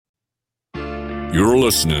You're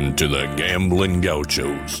listening to the Gambling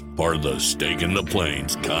Gauchos, part of the Stake in the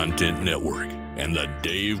Plains Content Network and the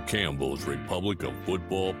Dave Campbell's Republic of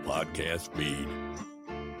Football podcast feed.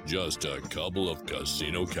 Just a couple of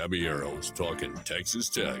casino caballeros talking Texas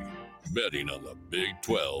Tech, betting on the Big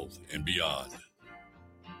 12 and beyond.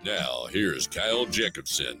 Now, here's Kyle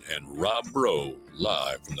Jacobson and Rob Bro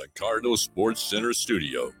live from the Cardinal Sports Center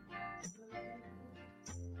studio.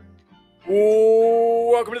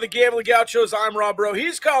 Welcome to the Gambling Gauchos. I'm Rob Bro.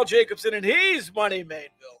 He's Kyle Jacobson, and he's Money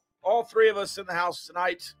Mainville. All three of us in the house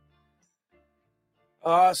tonight.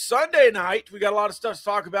 Sunday night, we got a lot of stuff to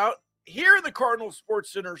talk about. Here in the Cardinal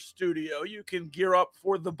Sports Center studio, you can gear up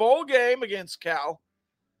for the bowl game against Cal.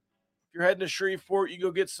 If you're heading to Shreveport, you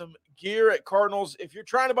go get some gear at Cardinals. If you're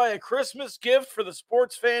trying to buy a Christmas gift for the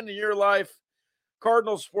sports fan in your life,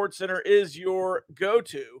 Cardinal Sports Center is your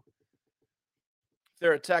go-to.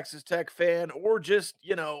 They're a Texas Tech fan or just,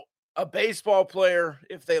 a baseball player.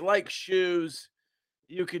 If they like shoes,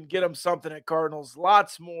 you can get them something at Cardinals.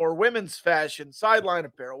 Lots more women's fashion, sideline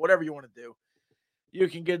apparel, whatever you want to do. You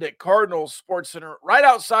can get it at Cardinals Sports Center right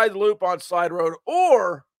outside the loop on Slide Road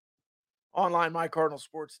or online,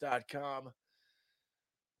 mycardinalsports.com.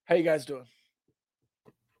 How you guys doing?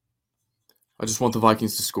 I just want the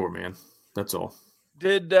Vikings to score, man. That's all.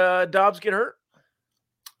 Did Dobbs get hurt?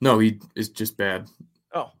 No, he is just bad.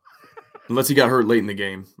 Oh. Unless he got hurt late in the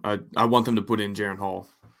game. I want them to put in Jaron Hall.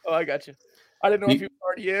 Oh, I got you. I didn't know if he was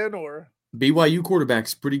already in or. BYU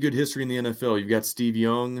quarterbacks, pretty good history in the NFL. You've got Steve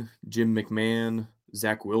Young, Jim McMahon,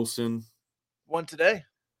 Zach Wilson. One today.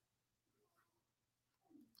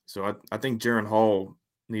 So I think Jaron Hall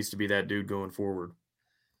needs to be that dude going forward.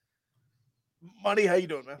 Money, how you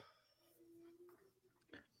doing, man?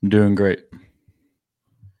 I'm doing great.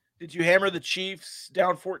 Did you hammer the Chiefs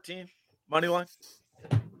down 14 money line?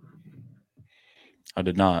 I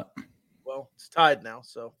did not. Well, it's tied now,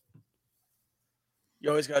 so you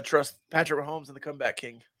always got to trust Patrick Mahomes and the comeback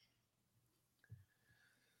king.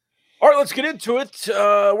 All right, let's get into it.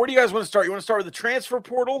 Where do you guys want to start? You want to start with the transfer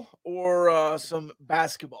portal or some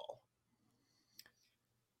basketball?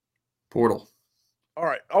 Portal. All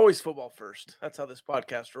right, always football first. That's how this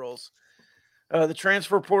podcast rolls. The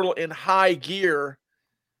transfer portal in high gear,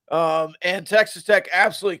 and Texas Tech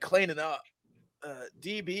absolutely cleaning up.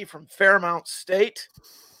 DB from Fairmount State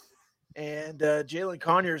and Jalen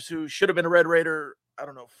Conyers, who should have been a Red Raider,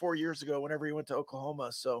 4 years ago whenever he went to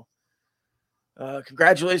Oklahoma. So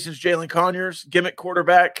congratulations, Jalen Conyers, gimmick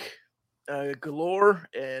quarterback galore,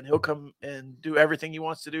 and he'll come and do everything he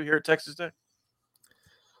wants to do here at Texas Tech.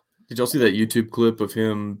 Did y'all see that YouTube clip of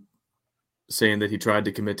him saying that he tried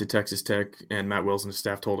to commit to Texas Tech and Matt Wells and his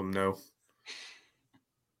staff told him no?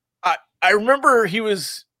 I remember he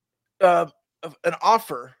was an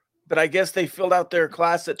offer, but I guess they filled out their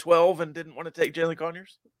class at 12 and didn't want to take Jalen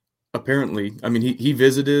Conyers. Apparently. I mean, he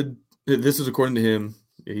visited. This is according to him.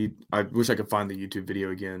 I wish I could find the YouTube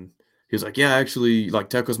video again. He was like, yeah, actually,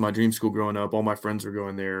 Tech was my dream school growing up. All my friends were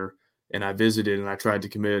going there, and I visited, and I tried to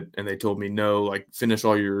commit, and they told me no, finish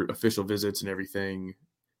all your official visits and everything,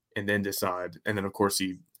 and then decide. And then, of course,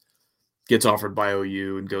 he gets offered by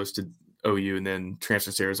OU and goes to OU and then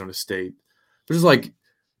transfers to Arizona State. But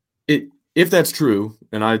it's if that's true,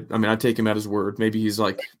 and I take him at his word, maybe he's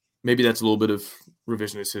maybe that's a little bit of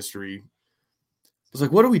revisionist history. It's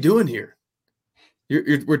what are we doing here?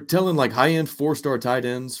 We're telling high-end 4-star tight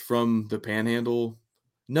ends from the Panhandle,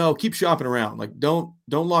 no, keep shopping around. Don't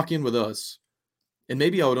lock in with us. And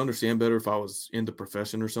maybe I would understand better if I was in the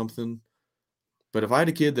profession or something. But if I had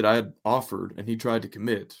a kid that I had offered and he tried to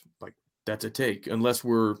commit, that's a take. Unless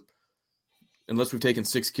we've taken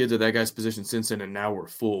 6 kids at that guy's position since then, and now we're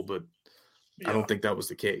full. But yeah. I don't think that was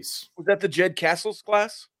the case. Was that the Jed Castles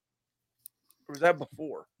class? Or was that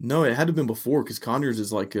before? No, it had to have been before because Conyers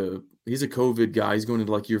is he's a COVID guy. He's going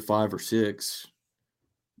into year 5 or 6.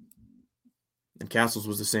 And Castles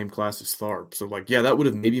was the same class as Tharp. So, yeah, that would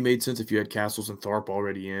have maybe made sense if you had Castles and Tharp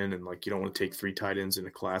already in and, you don't want to take 3 tight ends in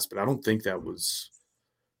a class. But I don't think that was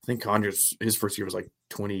 – I think Conyers, his first year was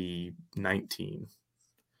 2019.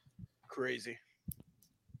 Crazy.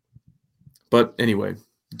 But anyway,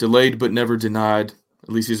 delayed but never denied. At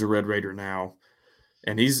least he's a Red Raider now.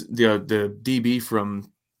 And he's the DB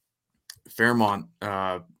from Fairmont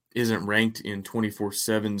isn't ranked in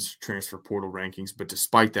 24/7's transfer portal rankings, but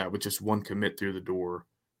despite that, with just one commit through the door,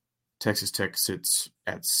 Texas Tech sits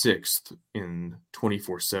at 6th in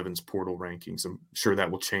 24/7's portal rankings. I'm sure that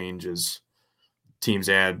will change as teams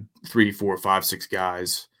add 3, 4, 5, 6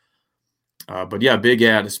 guys. But yeah, big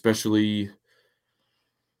ad, especially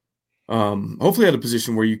hopefully at a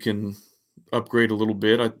position where you can upgrade a little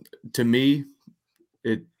bit. To me,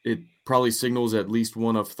 it probably signals at least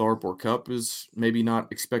one of Tharp or Cup is maybe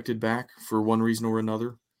not expected back for one reason or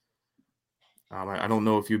another. I don't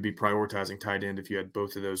know if you'd be prioritizing tight end if you had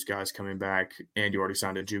both of those guys coming back and you already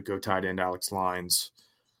signed a JUCO tight end, Alex Lyons.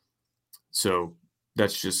 So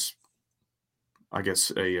that's just, I guess,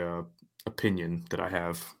 a opinion that I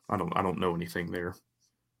have. I don't know anything there.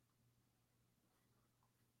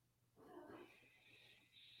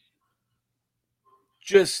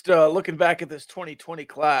 Just looking back at this 2020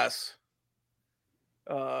 class,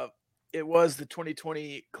 it was the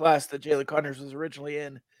 2020 class that Jalen Connors was originally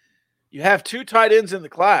in. You have 2 tight ends in the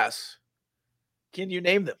class. Can you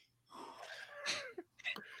name them?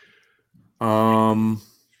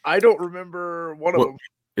 I don't remember one of them.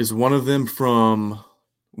 Is one of them from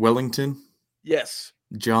Wellington? Yes.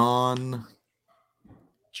 John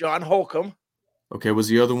Holcomb. Okay, was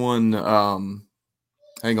the other one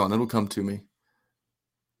hang on, it'll come to me.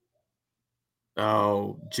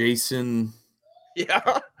 Oh, Jason.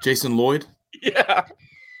 Yeah. Jason Lloyd? Yeah.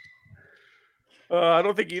 I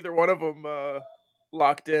don't think either one of them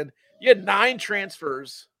locked in. You had 9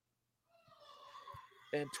 transfers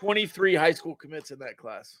and 23 high school commits in that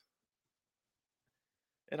class.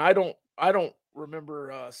 And I don't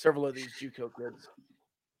remember several of these JUCO kids.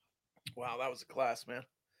 Wow, that was a class, man.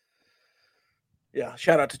 Yeah,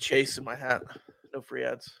 shout out to Chase in my hat. No free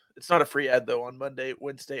ads. It's not a free ad though on Monday,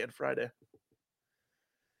 Wednesday, and Friday.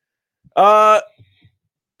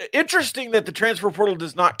 Interesting that the transfer portal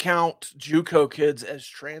does not count JUCO kids as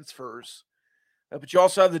transfers. But you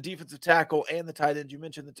also have the defensive tackle and the tight end. You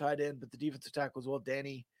mentioned the tight end, but the defensive tackle as well,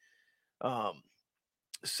 Danny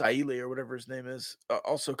Saile or whatever his name is,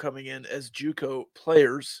 also coming in as JUCO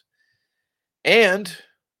players. And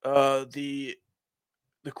the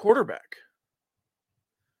quarterback,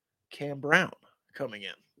 Cam Brown, coming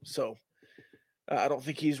in. So I don't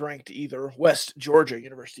think he's ranked either. West Georgia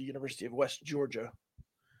University of West Georgia.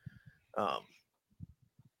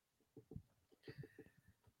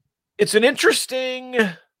 It's an interesting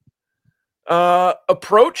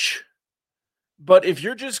approach, but if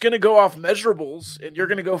you're just going to go off measurables and you're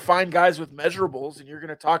going to go find guys with measurables and you're going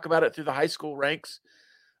to talk about it through the high school ranks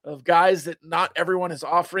of guys that not everyone is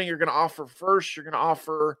offering, you're going to offer first, you're going to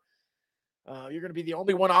offer, you're going to be the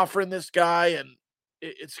only one offering this guy, and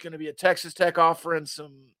it's going to be a Texas Tech offer and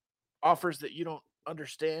some offers that you don't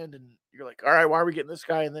understand, and you're like, all right, why are we getting this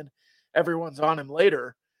guy? And then everyone's on him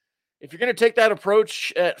later. If you're going to take that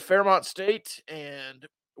approach at Fairmont State and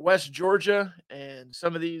West Georgia and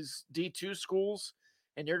some of these D2 schools,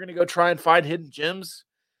 and you're going to go try and find hidden gems,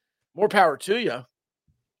 more power to you.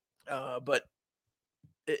 But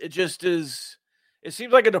it just is, it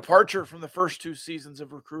seems like a departure from the first 2 seasons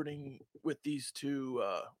of recruiting with these two,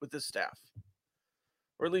 with this staff,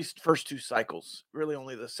 or at least first 2 cycles, really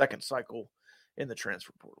only the second cycle in the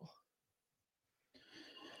transfer portal.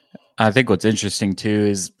 I think what's interesting too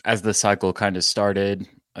is as the cycle kind of started,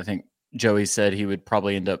 I think Joey said he would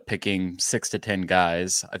probably end up picking 6 to 10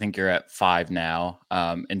 guys. I think you're at 5 now,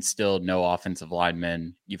 and still no offensive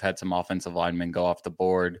linemen. You've had some offensive linemen go off the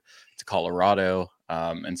board to Colorado.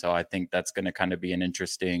 And so I think that's going to kind of be an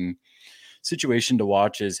interesting situation to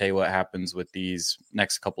watch is, hey, what happens with these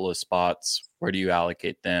next couple of spots? Where do you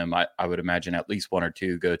allocate them? I would imagine at least 1 or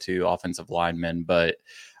 2 go to offensive linemen, but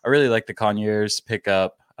I really like the Conyers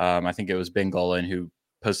pickup. I think it was Ben Golan who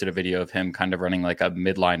posted a video of him kind of running like a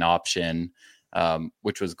midline option,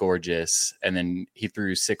 which was gorgeous. And then he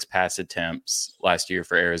threw 6 pass attempts last year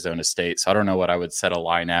for Arizona State. So I don't know what I would set a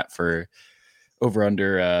line at for over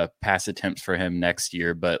under pass attempts for him next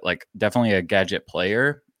year, but like definitely a gadget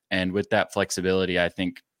player. And with that flexibility, I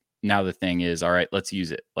think now the thing is, all right, let's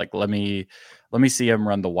use it. Like, let me see him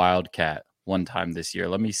run the Wildcat one time this year.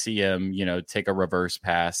 Let me see him, take a reverse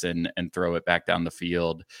pass and throw it back down the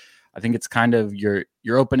field. I think it's kind of you're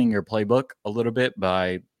opening your playbook a little bit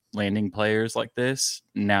by landing players like this.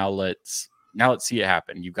 Now let's see it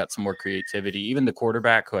happen. You've got some more creativity. Even the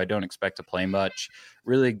quarterback, who I don't expect to play much,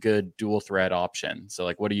 really good dual threat option. So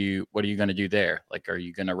like, what are you going to do there? Like, are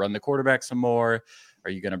you going to run the quarterback some more? Are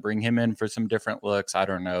you going to bring him in for some different looks? I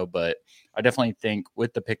don't know, but I definitely think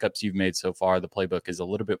with the pickups you've made so far, the playbook is a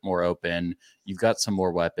little bit more open. You've got some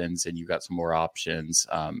more weapons and you've got some more options,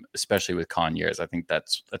 especially with Conyers. I think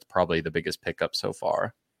that's probably the biggest pickup so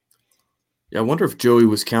far. Yeah, I wonder if Joey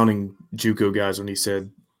was counting JUCO guys when he said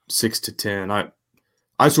 6 to 10.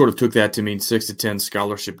 I sort of took that to mean 6 to 10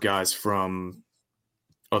 scholarship guys from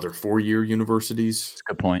other 4-year universities. That's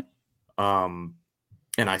a good point. And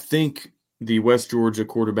I think the West Georgia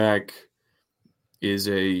quarterback is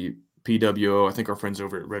a PWO. I think our friends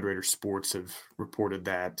over at Red Raider Sports have reported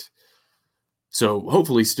that. So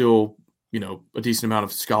hopefully still a decent amount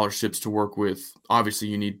of scholarships to work with. Obviously,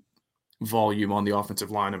 you need volume on the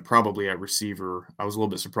offensive line and probably at receiver. I was a little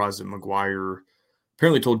bit surprised that McGuire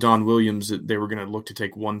apparently told Don Williams that they were going to look to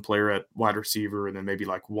take one player at wide receiver and then maybe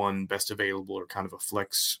like one best available or kind of a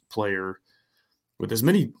flex player. With as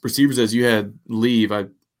many receivers as you had leave, I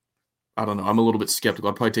don't know. I'm a little bit skeptical.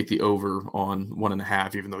 I'd probably take the over on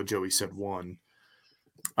 1.5, even though Joey said 1.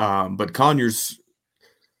 But Conyers,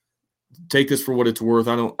 take this for what it's worth.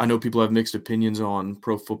 I know people have mixed opinions on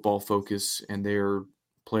Pro Football Focus and their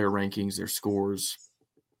player rankings, their scores.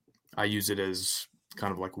 I use it as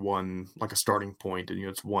kind of like a starting point, and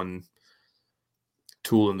it's one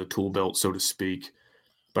tool in the tool belt, so to speak.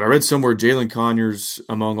 But I read somewhere Jalen Conyers,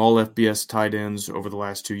 among all FBS tight ends over the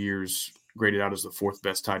last 2 years, graded out as the 4th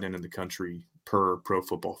best tight end in the country per Pro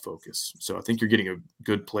Football Focus. So I think you're getting a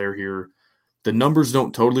good player here. The numbers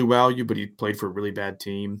don't totally wow you, but he played for a really bad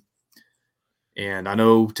team. And I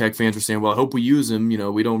know Tech fans are saying, well, I hope we use him.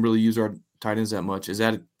 We don't really use our tight ends that much. Is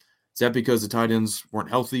that because the tight ends weren't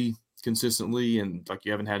healthy consistently and like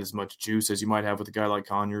you haven't had as much juice as you might have with a guy like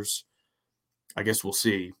Conyers? I guess we'll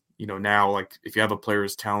see. Now, like if you have a player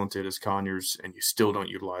as talented as Conyers and you still don't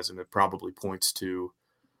utilize him, it probably points to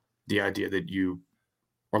the idea that you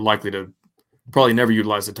are likely to probably never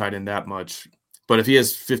utilize the tight end that much. But if he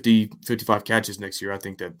has 50, 55 catches next year, I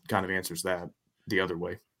think that kind of answers that the other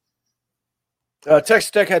way.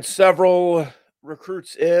 Texas Tech had several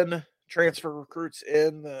transfer recruits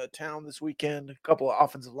in the town this weekend, a couple of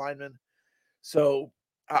offensive linemen. So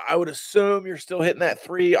I would assume you're still hitting that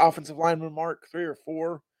 3 offensive lineman mark, 3 or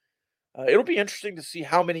 4. It'll be interesting to see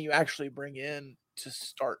how many you actually bring in to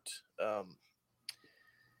start.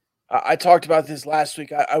 I talked about this last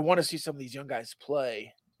week. I want to see some of these young guys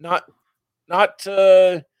play. Not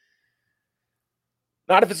if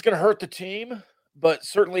it's going to hurt the team, but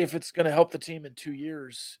certainly if it's going to help the team in 2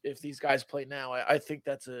 years, if these guys play now, I think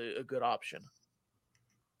that's a good option.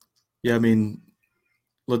 Yeah, I mean,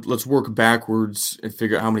 let's work backwards and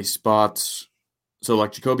figure out how many spots. So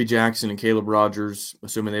like Jacoby Jackson and Caleb Rogers,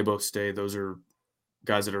 assuming they both stay, those are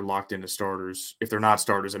guys that are locked into starters. If they're not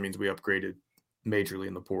starters, that means we upgraded majorly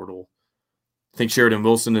in the portal. I think Sheridan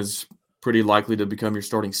Wilson is pretty likely to become your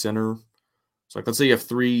starting center. So like, let's say you have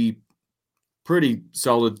 3 pretty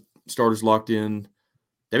solid starters locked in.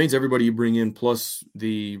 That means everybody you bring in plus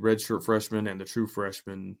the redshirt freshman and the true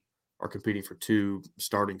freshman are competing for 2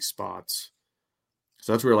 starting spots.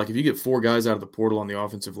 So that's where, like, if you get 4 guys out of the portal on the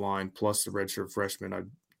offensive line plus the redshirt freshman,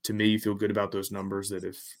 to me, you feel good about those numbers, that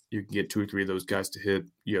if you can get 2 or 3 of those guys to hit,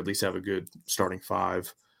 you at least have a good starting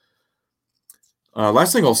 5.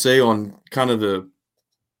 Last thing I'll say on kind of the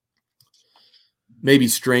maybe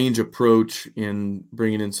strange approach in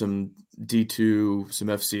bringing in some D2, some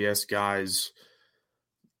FCS guys,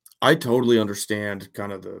 I totally understand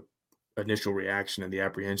kind of the initial reaction and the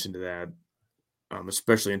apprehension to that.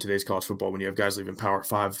 Especially in today's college football when you have guys leaving Power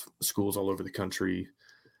 5 schools all over the country.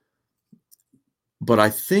 But I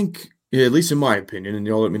think, at least in my opinion, and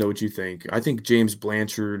y'all let me know what you think, I think James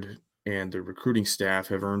Blanchard and the recruiting staff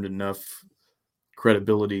have earned enough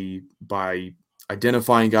credibility by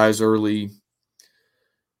identifying guys early,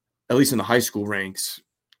 at least in the high school ranks.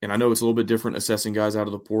 And I know it's a little bit different assessing guys out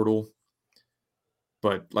of the portal.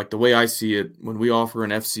 But like the way I see it, when we offer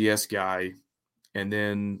an FCS guy, and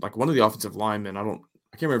then like one of the offensive linemen, I can't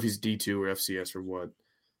remember if he's D2 or FCS or what,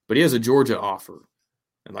 but he has a Georgia offer.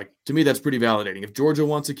 And like, to me, that's pretty validating. If Georgia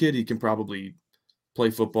wants a kid, he can probably play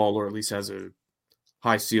football or at least has a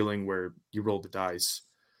high ceiling where you roll the dice.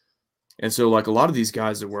 And so like a lot of these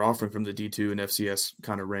guys that we're offering from the D2 and FCS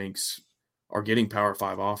kind of ranks are getting Power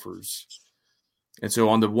 5 offers. And so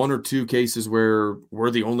on the 1 or 2 cases where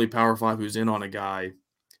we're the only Power 5 who's in on a guy,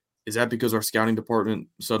 is that because our scouting department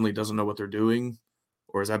suddenly doesn't know what they're doing?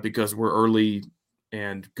 Or is that because we're early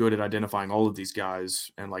and good at identifying all of these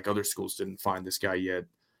guys and like other schools didn't find this guy yet?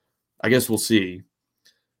 I guess we'll see.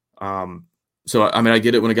 So, I mean, I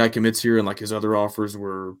get it when a guy commits here and like his other offers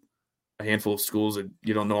were a handful of schools that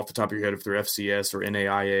you don't know off the top of your head if they're FCS or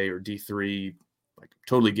NAIA or D3, like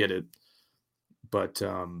totally get it. But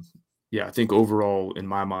yeah, I think overall in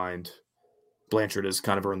my mind, Blanchard has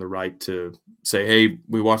kind of earned the right to say, hey,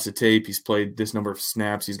 we watched the tape. He's played this number of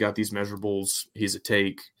snaps. He's got these measurables. He's a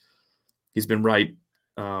take. He's been right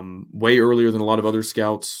way earlier than a lot of other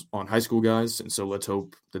scouts on high school guys. And so let's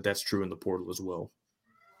hope that that's true in the portal as well.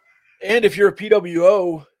 And if you're a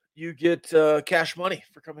PWO, you get cash money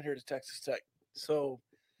for coming here to Texas Tech. So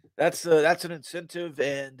that's an incentive.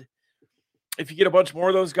 And if you get a bunch more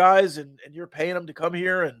of those guys and you're paying them to come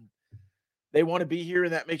here and they want to be here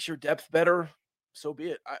and that makes your depth better, so be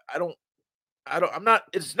it. I'm not,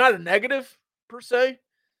 it's not a negative per se.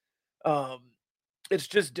 It's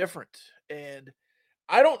just different. And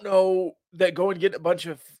I don't know that going to get a bunch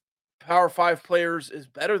of Power 5 players is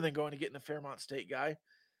better than going to getting a Fairmont State guy.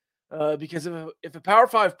 Because if a Power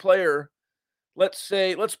 5 player, you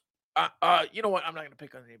know what? I'm not going to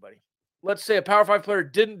pick on anybody. Let's say a Power 5 player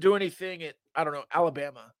didn't do anything at, I don't know,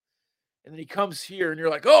 Alabama. And then he comes here and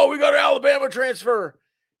you're like, oh, we got an Alabama transfer.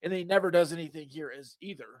 And then he never does anything here as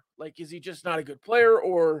either. Like, is he just not a good player,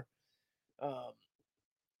 or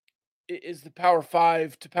is the Power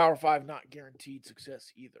 5 to Power 5 not guaranteed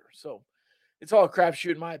success either? So it's all a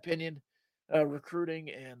crapshoot in my opinion,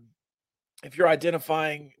 recruiting. And if you're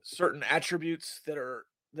identifying certain attributes that are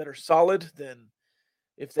solid, then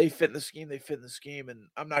if they fit in the scheme, they fit in the scheme. And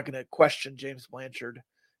I'm not going to question James Blanchard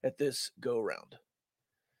at this go round.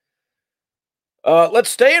 Let's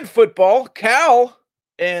stay in football. Cal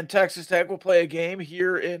and Texas Tech will play a game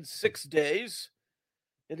here in 6 days.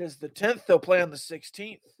 It is the 10th. They'll play on the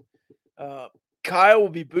 16th. Kyle will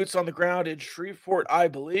be boots on the ground in Shreveport, I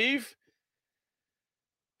believe.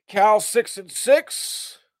 Cal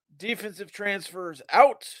 6-6. Defensive transfers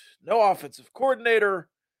out. No offensive coordinator.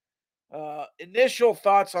 Initial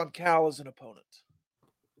thoughts on Cal as an opponent?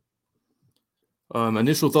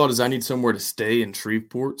 Initial thought is I need somewhere to stay in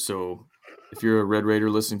Shreveport. So if you're a Red Raider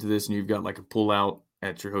listening to this and you've got like a pullout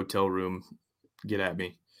at your hotel room, get at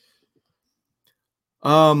me.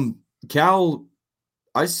 Cal,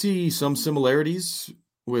 I see some similarities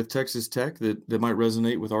with Texas Tech that might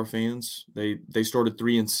resonate with our fans. They started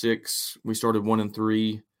 3-6. We started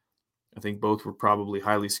 1-3. I think both were probably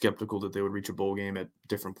highly skeptical that they would reach a bowl game at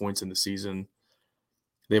different points in the season.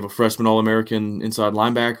 They have a freshman All-American inside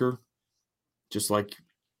linebacker, just like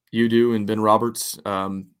you do, and Ben Roberts.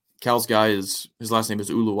 Cal's guy his last name is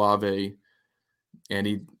Uluwave,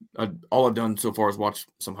 and all I've done so far is watch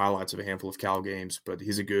some highlights of a handful of Cal games, but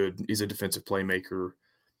he's a defensive playmaker.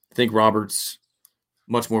 I think Roberts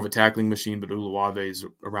much more of a tackling machine, but Uluwave is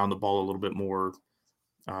around the ball a little bit more,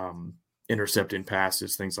 intercepting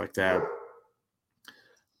passes, things like that.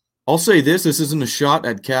 I'll say this isn't a shot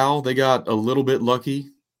at Cal. They got a little bit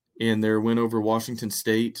lucky in their win over Washington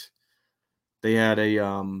State. They had a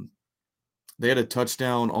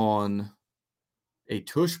touchdown on a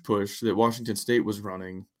tush push that Washington State was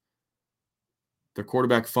running. Their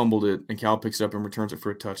quarterback fumbled it, and Cal picks it up and returns it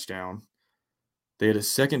for a touchdown. They had a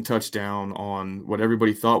second touchdown on what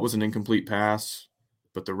everybody thought was an incomplete pass,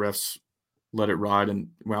 but the refs let it ride and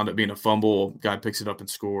wound up being a fumble. Guy picks it up and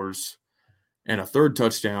scores. And a third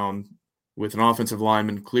touchdown with an offensive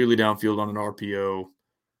lineman clearly downfield on an RPO.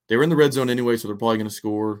 They were in the red zone anyway, so they're probably going to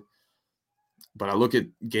score. But I look at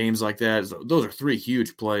games like that, those are 3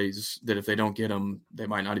 huge plays that if they don't get them, they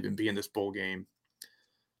might not even be in this bowl game.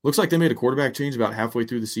 Looks like they made a quarterback change about halfway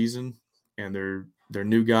through the season, and their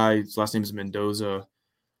new guy, his last name is Mendoza,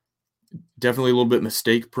 definitely a little bit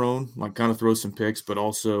mistake prone, like kind of throws some picks, but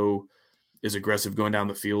also is aggressive going down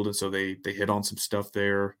the field, and so they hit on some stuff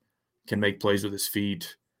there, can make plays with his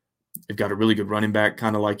feet. They've got a really good running back,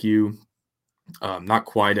 kind of like you. Not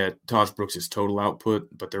quite at Taj Brooks' total output,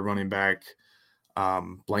 but their running back,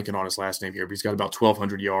 blanking on his last name here, but he's got about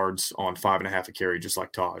 1,200 yards on 5.5 a carry, just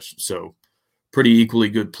like Taj. So pretty equally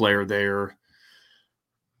good player there.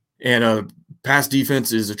 And pass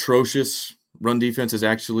defense is atrocious. Run defense is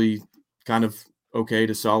actually kind of okay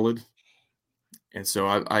to solid. And so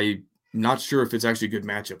I'm not sure if it's actually a good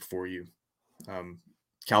matchup for you.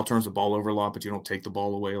 Cal turns the ball over a lot, but you don't take the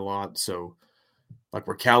ball away a lot. So like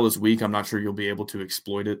where Cal is weak, I'm not sure you'll be able to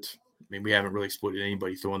exploit it. I mean, we haven't really exploited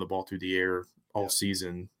anybody throwing the ball through the air all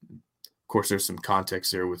season. Of course, there's some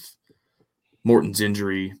context there with Morton's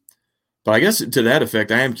injury. But I guess to that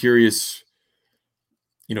effect, I am curious,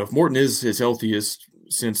 if Morton is his healthiest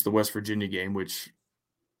since the West Virginia game, which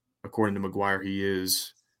according to McGuire he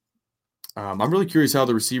is, I'm really curious how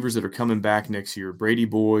the receivers that are coming back next year, Brady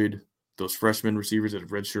Boyd, those freshman receivers that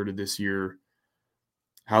have redshirted this year,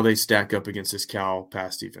 how they stack up against this Cal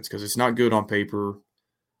pass defense, because it's not good on paper.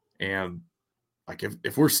 And like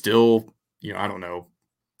if we're still, I don't know,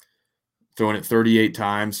 throwing it 38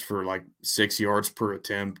 times for like 6 yards per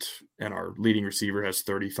attempt, and our leading receiver has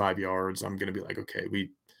 35 yards, I'm going to be like, okay,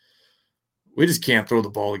 we just can't throw the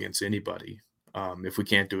ball against anybody if we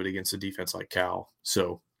can't do it against a defense like Cal.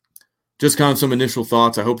 So just kind of some initial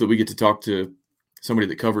thoughts. I hope that we get to talk to somebody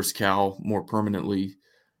that covers Cal more permanently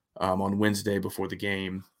on Wednesday before the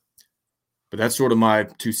game. But that's sort of my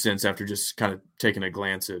 2 cents after just kind of taking a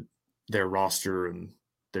glance at their roster and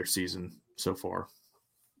their season so far.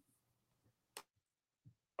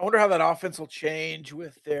 I wonder how that offense will change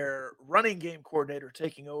with their running game coordinator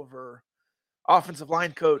taking over, offensive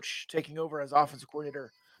line coach taking over as offensive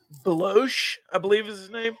coordinator. Beloche, I believe is his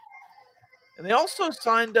name. And they also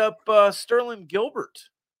signed up Sterling Gilbert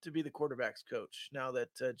to be the quarterback's coach now that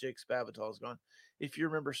Jake Spavital is gone. If you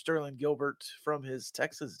remember Sterling Gilbert from his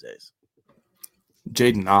Texas days.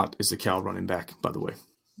 Jaden Ott is the Cal running back, by the way.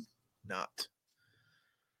 Not.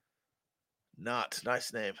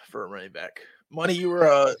 Nice name for a running back. Money, you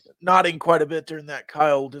were nodding quite a bit during that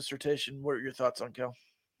Kyle dissertation. What are your thoughts on Cal?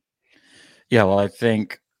 Yeah, well, I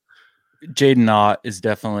think Jaden Ott is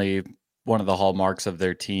definitely one of the hallmarks of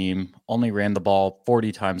their team. Only ran the ball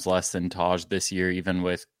 40 times less than Taj this year, even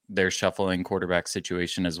with their shuffling quarterback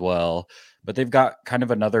situation as well. But they've got kind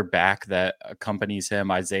of another back that accompanies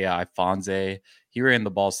him, Isaiah Ifonse. He ran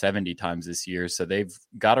the ball 70 times this year, so they've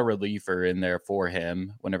got a reliever in there for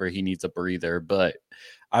him whenever he needs a breather. But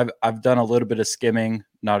I've done a little bit of skimming,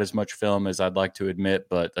 not as much film as I'd like to admit,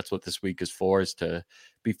 but that's what this week is for, is to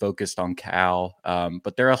be focused on Cal.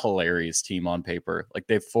 But they're a hilarious team on paper. Like,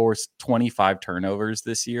 they've forced 25 turnovers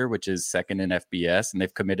this year, which is second in FBS, and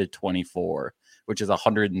they've committed 24, which is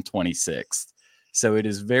 126th. So it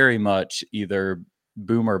is very much either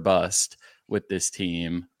boom or bust with this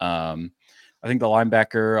team. I think the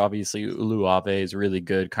linebacker, obviously, Uluave, is really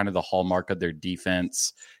good, kind of the hallmark of their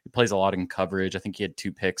defense. He plays a lot in coverage. I think he had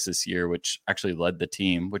 2 picks this year, which actually led the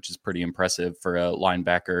team, which is pretty impressive for a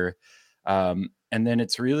linebacker. And then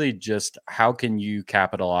it's really just, how can you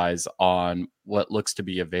capitalize on what looks to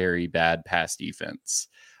be a very bad pass defense?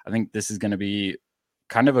 I think this is going to be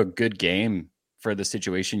kind of a good game for the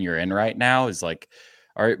situation you're in right now. Is like,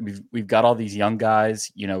 all right, we've got all these young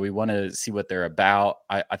guys, we want to see what they're about.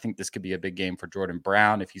 I think this could be a big game for Jordan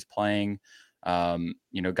Brown if he's playing.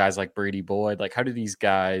 Guys like Brady Boyd, like, how do these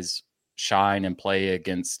guys shine and play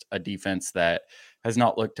against a defense that has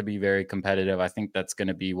not looked to be very competitive? I think that's going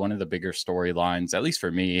to be one of the bigger storylines, at least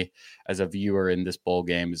for me as a viewer in this bowl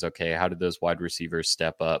game, is, okay, how did those wide receivers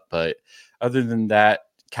step up? But other than that,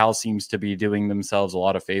 Cal seems to be doing themselves a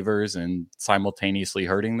lot of favors and simultaneously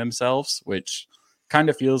hurting themselves, which kind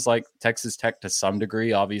of feels like Texas Tech to some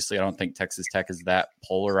degree. Obviously, I don't think Texas Tech is that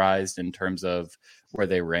polarized in terms of where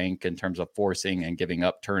they rank in terms of forcing and giving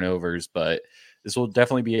up turnovers, but this will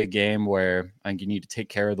definitely be a game where I think you need to take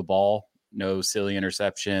care of the ball. No silly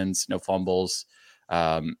interceptions, no fumbles,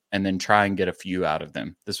 and then try and get a few out of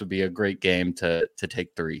them. This would be a great game to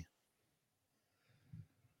take 3.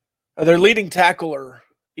 Their leading tackler,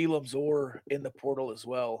 Elam Zor, in the portal as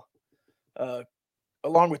well,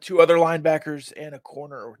 along with 2 other linebackers and a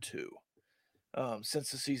corner or 2 since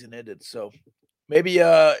the season ended. So maybe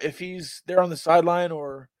if he's there on the sideline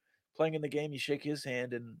or playing in the game, you shake his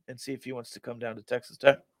hand and see if he wants to come down to Texas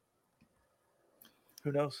Tech.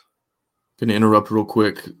 Who knows? Going to interrupt real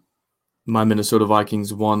quick. My Minnesota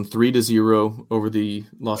Vikings won 3-0 over the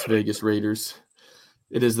Las Vegas Raiders.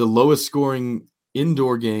 It is the lowest scoring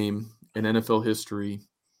indoor game in NFL history.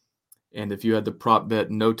 And if you had the prop bet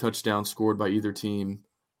no touchdown scored by either team,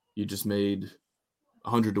 you just made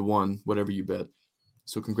 100-1, whatever you bet.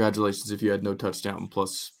 So congratulations if you had no touchdown,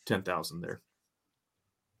 plus 10,000 there.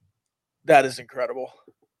 That is incredible.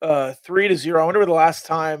 3-0. I wonder when the last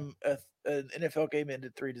time an NFL game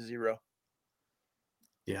ended 3-0.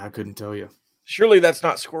 Yeah, I couldn't tell you. Surely that's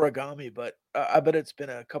not scoregami, but I bet it's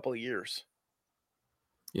been a couple of years.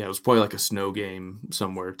 Yeah, it was probably like a snow game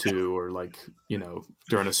somewhere too, or like,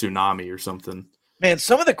 during a tsunami or something. Man,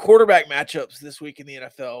 some of the quarterback matchups this week in the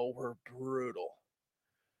NFL were brutal.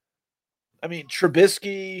 I mean,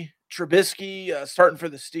 Trubisky starting for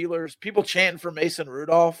the Steelers. People chanting for Mason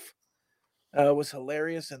Rudolph was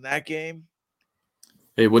hilarious in that game.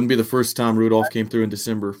 Hey, it wouldn't be the first time Rudolph came through in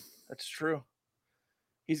December. That's true.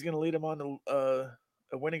 He's going to lead them on a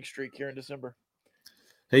winning streak here in December.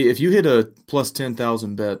 Hey, if you hit a plus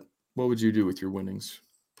 10,000 bet, what would you do with your winnings?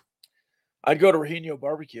 I'd go to Rahino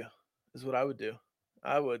Barbecue is what I would do.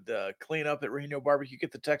 I would clean up at Rahino Barbecue,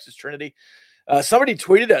 get the Texas Trinity. Somebody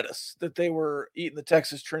tweeted at us that they were eating the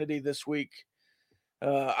Texas Trinity this week.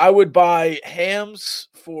 I would buy hams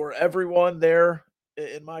for everyone there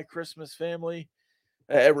in my Christmas family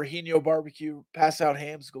at Rahino Barbecue, pass out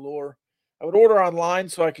hams galore. I would order online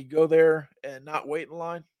so I could go there and not wait in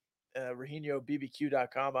line.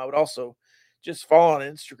 RahinoBBQ.com. I would also just follow on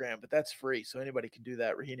Instagram, but that's free, so anybody can do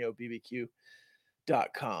that.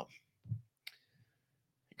 RahinoBBQ.com.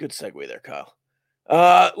 Good segue there, Kyle.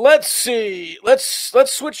 Let's see. Let's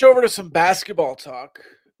switch over to some basketball talk.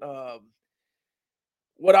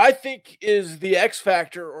 What I think is the X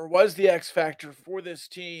factor, or was the X factor for this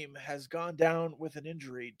team, has gone down with an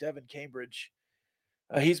injury. Devin Cambridge.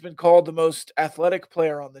 He's been called the most athletic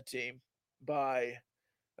player on the team by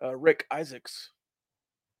Rick Isaacs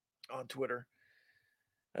on Twitter.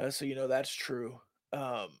 So that's true.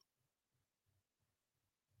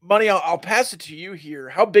 Money, I'll pass it to you here.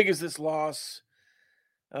 How big is this loss?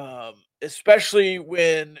 Especially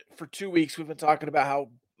when for 2 weeks we've been talking about how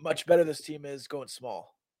much better this team is going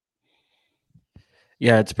small.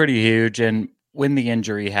 Yeah, it's pretty huge. And when the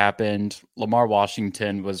injury happened, Lamar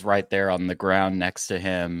Washington was right there on the ground next to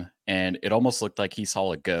him, and it almost looked like he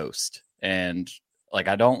saw a ghost. And like,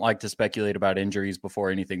 I don't like to speculate about injuries before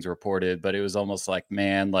anything's reported, but it was almost like,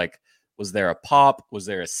 man, like, was there a pop? Was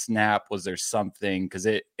there a snap? Was there something? Because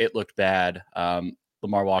it looked bad.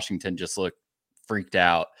 Lamar Washington just looked freaked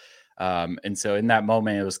out. And so in that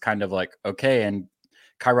moment, it was kind of like, okay. And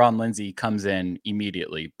Kyron Lindsey comes in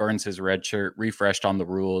immediately, burns his red shirt, refreshed on the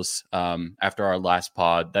rules after our last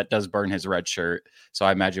pod. That does burn his red shirt. So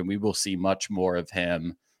I imagine we will see much more of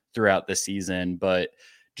him throughout the season. But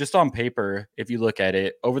just on paper, if you look at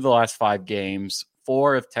it, over the last 5 games,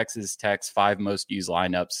 4 of Texas Tech's 5 most used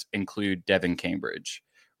lineups include Devin Cambridge.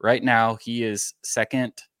 Right now, he is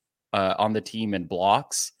second on the team in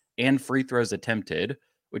blocks and free throws attempted,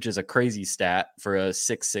 which is a crazy stat for a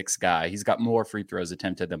 6'6" guy. He's got more free throws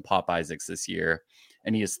attempted than Pop Isaacs this year,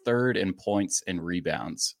 and he is third in points and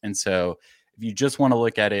rebounds. And so if you just want to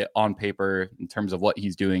look at it on paper in terms of what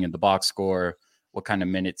he's doing in the box score, what kind of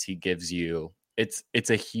minutes he gives you, it's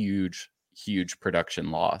a huge, huge production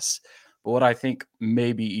loss. But what I think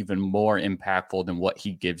may be even more impactful than what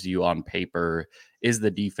he gives you on paper is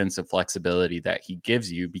the defensive flexibility that he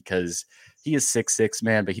gives you, because he is 6'6",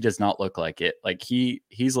 man, but he does not look like it. Like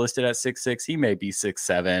he's listed at 6'6". He may be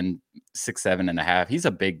 6'7", 6'7.5". He's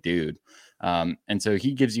a big dude. And so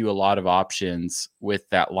he gives you a lot of options with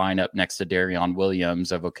that lineup next to Darion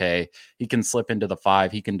Williams of, okay, he can slip into the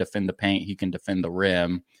 5, he can defend the paint, he can defend the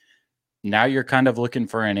rim. Now you're kind of looking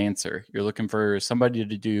for an answer. You're looking for somebody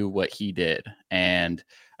to do what he did. And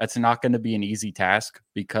that's not going to be an easy task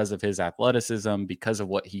because of his athleticism, because of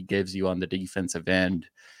what he gives you on the defensive end.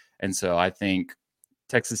 And so I think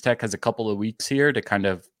Texas Tech has a couple of weeks here to kind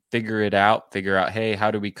of figure out, hey,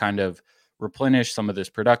 how do we kind of replenish some of this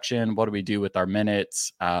production? What do we do with our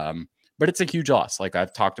minutes? But it's a huge loss. Like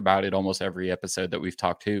I've talked about it almost every episode that we've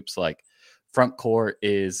talked hoops. Like front court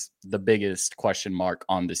is the biggest question mark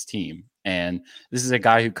on this team. And this is a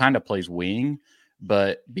guy who kind of plays wing,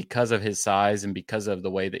 but because of his size and because of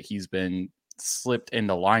the way that he's been slipped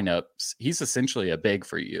into lineups, he's essentially a big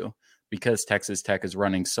for you because Texas Tech is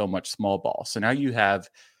running so much small ball. So now you have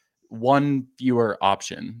one fewer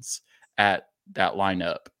options at that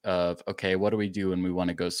lineup of, okay, what do we do when we want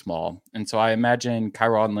to go small? And so I imagine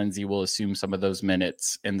Kyron Lindsey will assume some of those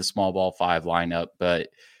minutes in the small ball 5 lineup, but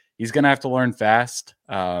he's going to have to learn fast.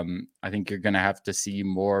 I think you're going to have to see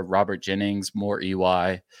more Robert Jennings, more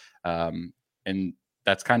EY. And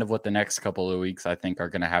that's kind of what the next couple of weeks I think are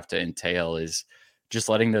going to have to entail, is just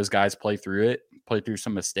letting those guys play through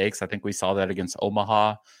some mistakes. I think we saw that against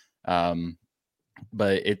Omaha.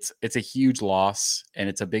 But it's a huge loss, and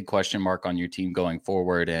it's a big question mark on your team going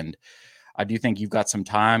forward. And I do think you've got some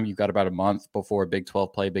time. You've got about a month before Big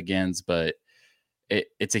 12 play begins, but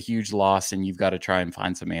it's a huge loss, and you've got to try and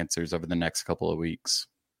find some answers over the next couple of weeks.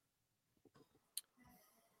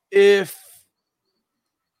 If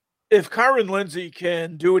Kyron Lindsey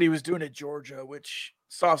can do what he was doing at Georgia, which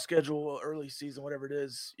soft schedule, early season, whatever it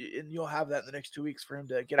is, and you'll have that in the next 2 weeks for him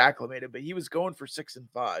to get acclimated, but he was going for 6 and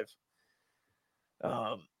 5.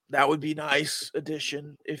 That would be nice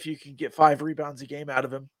addition if you can get 5 rebounds a game out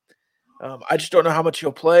of him. I just don't know how much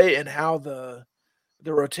he'll play and how the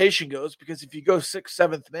rotation goes, because if you go 6th,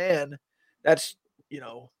 7th man, that's,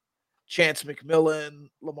 Chance McMillan,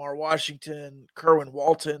 Lamar Washington, Kerwin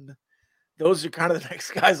Walton. Those are kind of the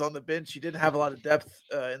next guys on the bench. You didn't have a lot of depth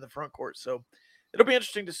in the front court. So it'll be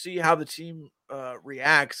interesting to see how the team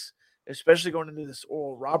reacts, especially going into this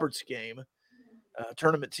Oral Roberts game,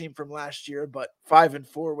 tournament team from last year, but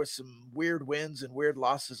 5-4 with some weird wins and weird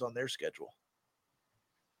losses on their schedule.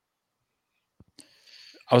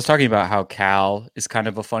 I was talking about how Cal is kind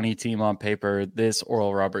of a funny team on paper. This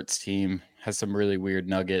Oral Roberts team has some really weird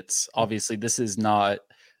nuggets. Obviously, this is not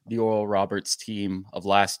the Oral Roberts team of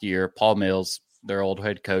last year. Paul Mills, their old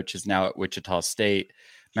head coach, is now at Wichita State.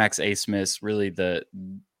 Max Asmus, really the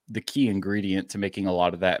key ingredient to making a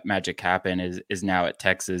lot of that magic happen, is now at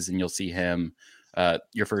Texas, and you'll see him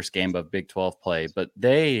your first game of Big 12 play. But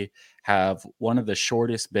they have one of the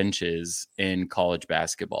shortest benches in college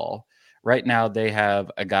basketball. Right now, they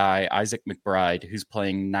have a guy, Isaac McBride, who's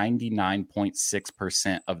playing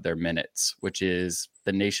 99.6% of their minutes, which is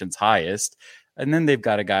the nation's highest. And then they've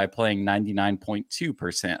got a guy playing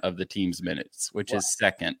 99.2% of the team's minutes, which is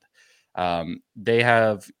second. They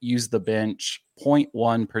have used the bench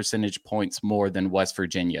 0.1 percentage points more than West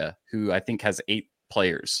Virginia, who I think has 8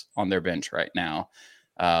 players on their bench right now.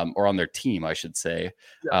 or on their team, I should say.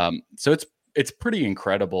 Yeah. So it's pretty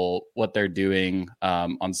incredible what they're doing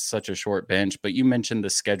on such a short bench. But you mentioned the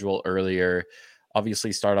schedule earlier.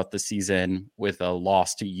 Obviously, start off the season with a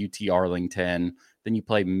loss to UT Arlington. Then you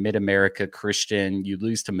play Mid-America Christian. You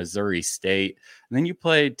lose to Missouri State. And then you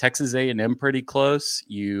play Texas A&M pretty close.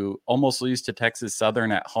 You almost lose to Texas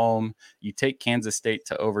Southern at home. You take Kansas State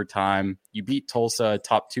to overtime. You beat Tulsa, a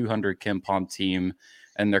top 200 KenPom team.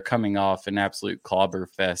 And they're coming off an absolute clobber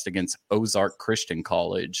fest against Ozark Christian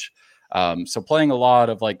College. So playing a lot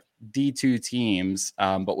of like D2 teams.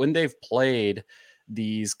 But when they've played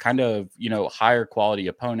these kind of, higher quality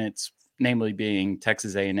opponents, namely being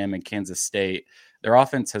Texas A&M and Kansas State, their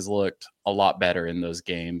offense has looked a lot better in those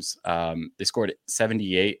games. They scored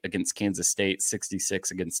 78 against Kansas State,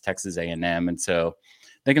 66 against Texas A&M. And so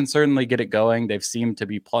they can certainly get it going. They've seemed to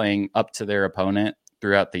be playing up to their opponent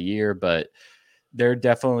throughout the year, but they're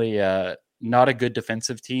definitely not a good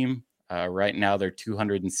defensive team. Right now, they're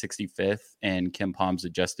 265th in KenPom's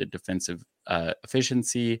adjusted defensive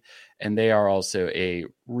efficiency, and they are also a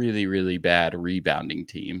really, really bad rebounding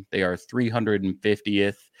team. They are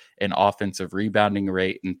 350th in offensive rebounding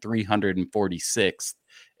rate and 346th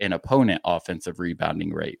in opponent offensive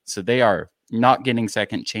rebounding rate. So they are not getting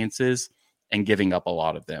second chances and giving up a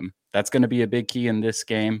lot of them. That's going to be a big key in this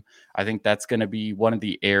game. I think that's going to be one of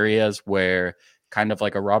the areas where kind of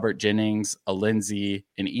like a Robert Jennings, a Lindsey,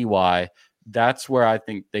 an EY, that's where I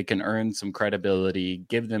think they can earn some credibility,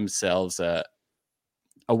 give themselves a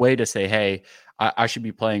way to say, hey, I should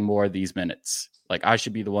be playing more of these minutes. Like I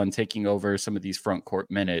should be the one taking over some of these front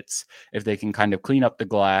court minutes if they can kind of clean up the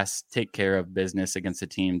glass, take care of business against a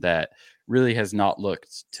team that really has not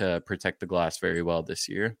looked to protect the glass very well this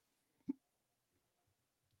year.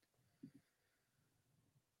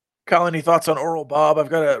 Kyle, any thoughts on Oral Bob? I've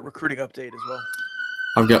got a recruiting update as well.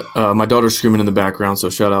 I've got my daughter screaming in the background, so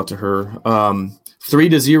shout out to her.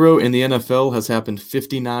 3-0 in the NFL has happened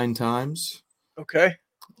 59 times. Okay.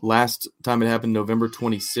 Last time it happened November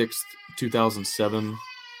 26th, 2007.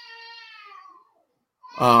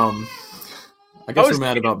 I guess we're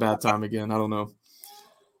mad about bad time again. I don't know.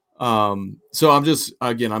 So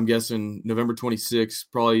I'm guessing November 26th,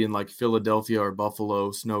 probably in like Philadelphia or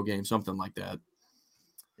Buffalo, snow game, something like that.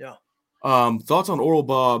 Yeah. Thoughts on Oral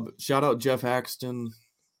Bob? Shout out Jeff Haxton.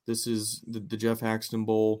 This is the Jeff Haxton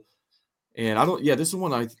Bowl. And this is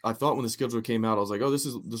one I thought when the schedule came out, I was like, oh, this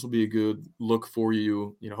will be a good look for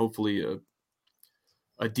you. Hopefully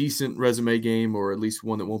a decent resume game, or at least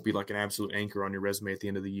one that won't be like an absolute anchor on your resume at the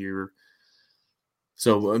end of the year.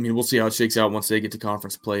 So, I mean, we'll see how it shakes out once they get to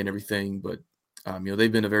conference play and everything. But,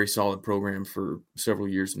 they've been a very solid program for several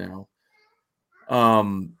years now.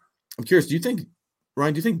 I'm curious,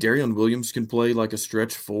 Ryan, do you think Darion Williams can play like a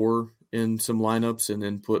stretch 4 in some lineups and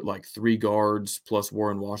then put like 3 guards plus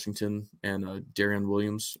Warren Washington and Darion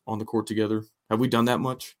Williams on the court together? Have we done that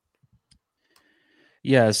much?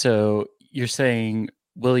 Yeah, so you're saying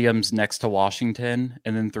Williams next to Washington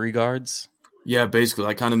and then 3 guards? Yeah, basically,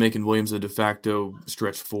 like kind of making Williams a de facto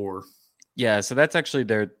stretch 4. Yeah, so that's actually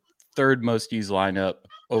their third most used lineup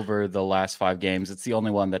over the last 5 games. It's the only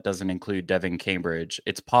one that doesn't include Devin Cambridge.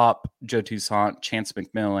 It's Pop, Joe Toussaint, Chance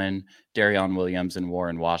McMillan, Darion Williams, and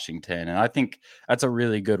Warren Washington. And I think that's a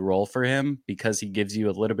really good role for him because he gives you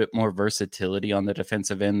a little bit more versatility on the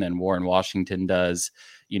defensive end than Warren Washington does.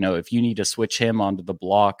 If you need to switch him onto the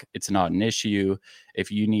block, it's not an issue.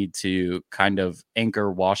 If you need to kind of anchor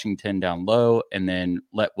Washington down low and then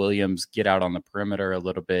let Williams get out on the perimeter a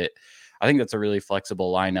little bit, I think that's a really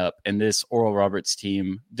flexible lineup. And this Oral Roberts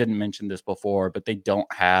team, didn't mention this before, but they don't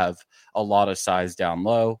have a lot of size down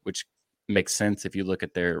low, which makes sense if you look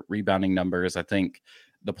at their rebounding numbers. I think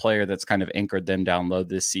the player that's kind of anchored them down low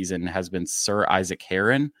this season has been Sir Isaac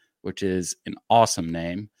Heron, which is an awesome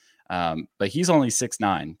name. But he's only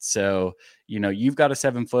 6'9". So, you've got a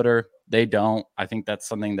 7-footer. They don't. I think that's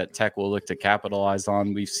something that Tech will look to capitalize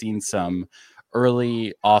on. We've seen some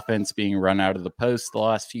early offense being run out of the post the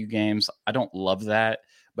last few games. I don't love that,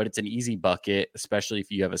 but it's an easy bucket, especially if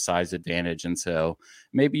you have a size advantage. And so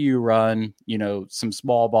maybe you run, some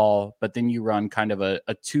small ball, but then you run kind of a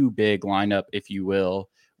 2 big lineup, if you will,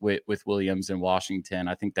 with Williams and Washington.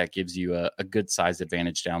 I think that gives you a good size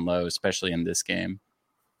advantage down low, especially in this game.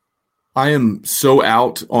 I am so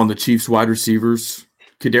out on the Chiefs wide receivers.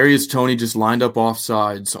 Kadarius Toney just lined up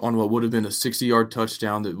offsides on what would have been a 60-yard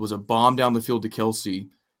touchdown that was a bomb down the field to Kelsey.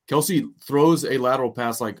 Kelsey throws a lateral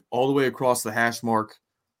pass like all the way across the hash mark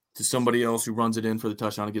to somebody else who runs it in for the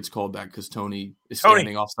touchdown and gets called back because Toney is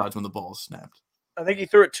standing offsides when the ball is snapped. I think he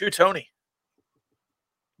threw it to Toney.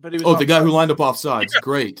 But he was the guy who lined up off sides.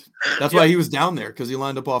 Great. That's Yeah. why he was down there, because he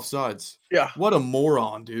lined up off sides. Yeah. What a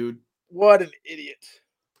moron, dude. What an idiot.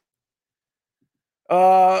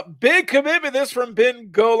 Big commitment this from Ben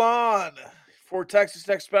Golan for Texas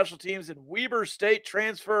Tech special teams and Weber State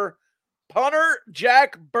transfer punter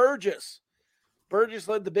Jack Burgess. Burgess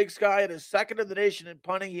led the Big Sky and is second in the nation in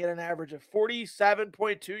punting. He had an average of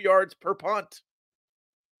 47.2 yards per punt.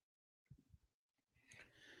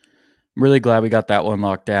 I'm really glad we got that one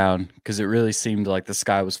locked down because it really seemed like the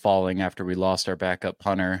sky was falling after we lost our backup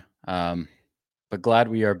punter. But glad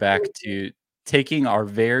we are back to taking our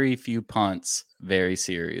very few punts very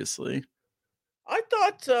seriously. I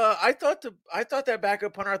thought that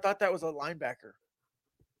backup punter, I thought that was a linebacker,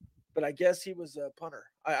 but I guess he was a punter.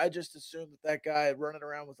 I just assumed that guy running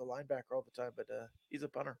around was a linebacker all the time, but he's a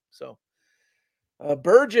punter. So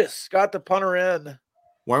Burgess got the punter in.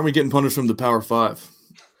 Why aren't we getting punters from the Power 5?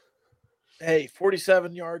 Hey,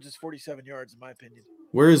 47 yards is 47 yards in my opinion.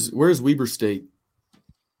 Where's Weber State?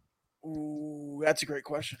 Ooh, that's a great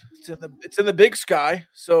question. It's in the Big Sky.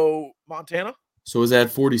 So Montana. So is that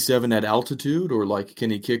 47 at altitude, or like can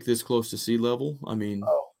he kick this close to sea level? I mean,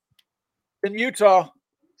 in Utah.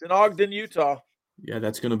 It's in Ogden, Utah. Yeah,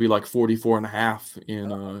 that's going to be like 44 and a half in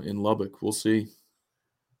Lubbock. We'll see.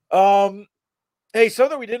 Hey,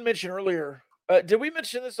 something we didn't mention earlier. Did we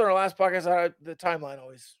mention this on our last podcast? The timeline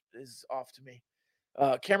always is off to me.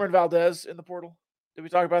 Cameron Valdez in the portal. Did we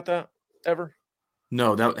talk about that ever?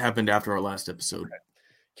 No, that happened after our last episode. Okay.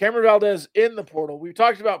 Cameron Valdez in the portal. We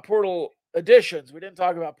talked about portal additions. We didn't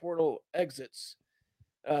talk about portal exits.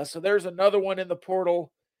 So there's another one in the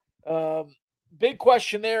portal. Big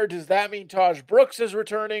question there. Does that mean Taj Brooks is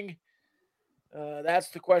returning? That's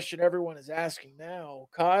the question everyone is asking now.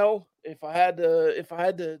 Kyle, if I had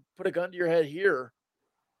to put a gun to your head here,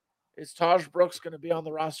 is Taj Brooks going to be on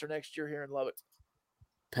the roster next year here in Lubbock?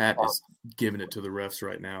 Pat is giving it to the refs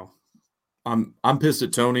right now. I'm pissed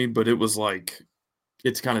at Tony, but it was like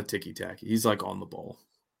it's kind of ticky-tacky. He's like on the ball.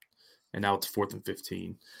 And now it's 4th and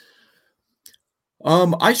 15.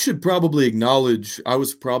 I should probably acknowledge I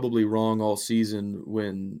was probably wrong all season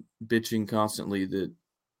when bitching constantly that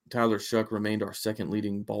Tyler Shuck remained our second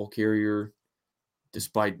leading ball carrier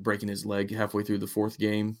despite breaking his leg halfway through the 4th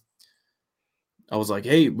game. I was like,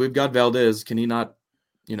 hey, we've got Valdez. Can he not,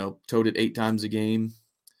 tote it 8 times a game?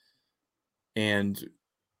 And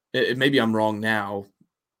maybe I'm wrong now,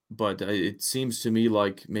 but it seems to me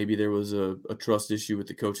like maybe there was a trust issue with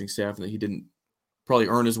the coaching staff and that he didn't probably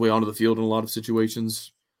earn his way onto the field in a lot of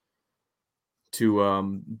situations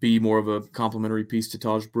to be more of a complimentary piece to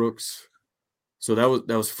Taj Brooks. So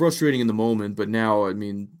that was frustrating in the moment, but now, I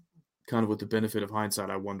mean, kind of with the benefit of hindsight,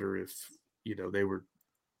 I wonder if, they were,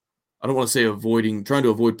 I don't want to say trying to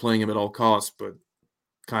avoid playing him at all costs, but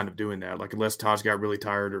kind of doing that. Like unless Taj got really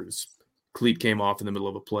tired or his cleat came off in the middle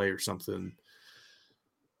of a play or something.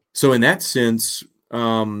 So in that sense,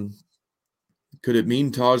 could it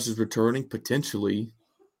mean Taj is returning? Potentially.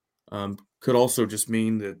 Could also just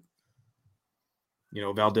mean that,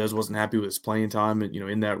 Valdez wasn't happy with his playing time and,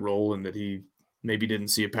 in that role, and that he maybe didn't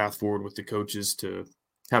see a path forward with the coaches to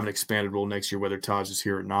have an expanded role next year, whether Taj is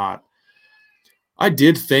here or not. I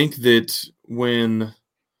did think that when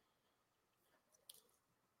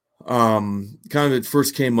kind of it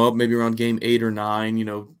first came up, maybe around game 8 or 9,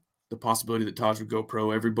 the possibility that Taj would go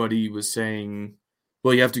pro, everybody was saying,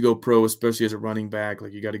 well, you have to go pro, especially as a running back.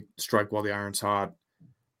 Like, you got to strike while the iron's hot.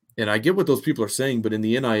 And I get what those people are saying, but in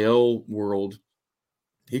the NIL world,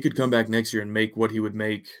 he could come back next year and make what he would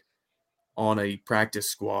make on a practice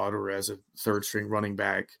squad or as a third-string running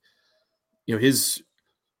back. His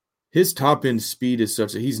top-end speed is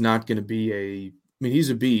such that he's not going to be he's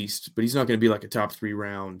a beast, but he's not going to be like a top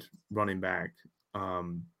 3-round running back.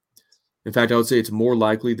 In fact, I would say it's more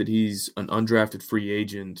likely that he's an undrafted free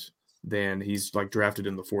agent than he's like drafted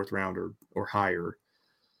in the 4th round or higher.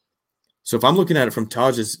 So if I'm looking at it from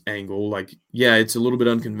Taj's angle, like, yeah, it's a little bit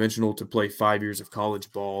unconventional to play 5 years of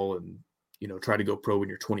college ball and, try to go pro when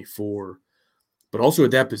you're 24. But also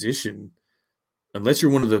at that position, unless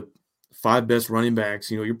you're one of the 5 best running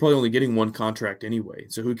backs, you're probably only getting one contract anyway.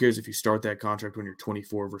 So who cares if you start that contract when you're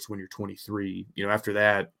 24 versus when you're 23? After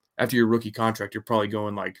that, after your rookie contract, you're probably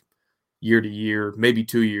going like year to year, maybe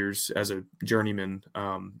 2 years as a journeyman,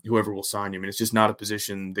 whoever will sign you. I mean, it's just not a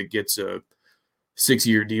position that gets a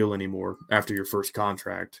 6-year deal anymore after your first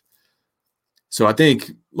contract. So I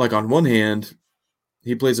think, like, on one hand,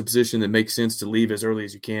 he plays a position that makes sense to leave as early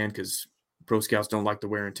as you can because pro scouts don't like the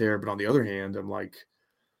wear and tear. But on the other hand, I'm like,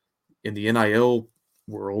 in the NIL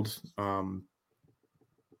world,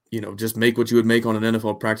 just make what you would make on an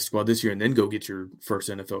NFL practice squad this year and then go get your first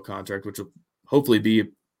NFL contract, which will hopefully be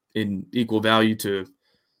in equal value to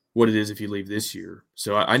what it is if you leave this year.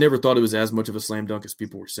 So I never thought it was as much of a slam dunk as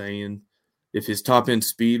people were saying. If his top end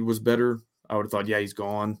speed was better, I would have thought, yeah, he's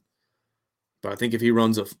gone. But I think if he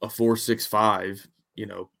runs a 4.65,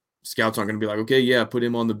 scouts aren't going to be like, okay, yeah, put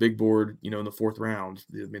him on the big board, in the 4th round.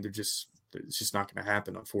 I mean, it's just not going to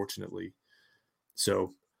happen, unfortunately.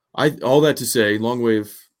 So all that to say, long way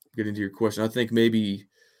of getting to your question, I think maybe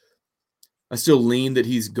I still lean that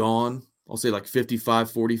he's gone. I'll say like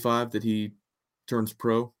 55-45 that he turns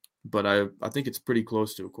pro, but I think it's pretty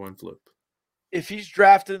close to a coin flip. If he's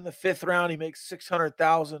drafted in the 5th round, he makes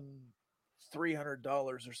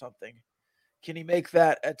 $600,300 or something. Can he make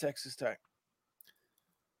that at Texas Tech?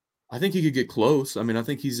 I think he could get close. I mean, I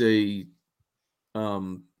think he's a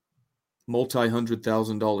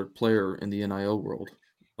multi-$100,000 player in the NIL world.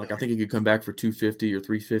 Like, I think he could come back for 250 or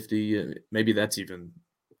 350. Maybe that's even.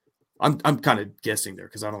 I'm kind of guessing there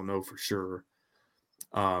because I don't know for sure.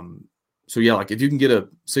 So yeah, like if you can get a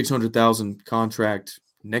 $600,000 contract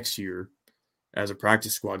next year as a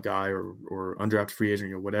practice squad guy or undrafted free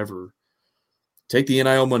agent or whatever, take the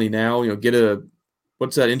NIL money now. Get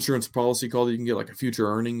what's that insurance policy called? You can get like a future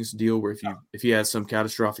earnings deal where if he has some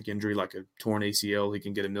catastrophic injury like a torn ACL, he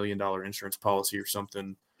can get $1 million insurance policy or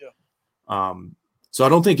something. Yeah. So I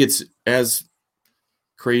don't think it's as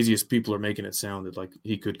crazy as people are making it sound that like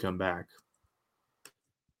he could come back.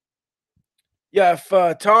 Yeah, if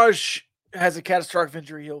Taj has a catastrophic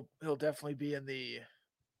injury, he'll definitely be in the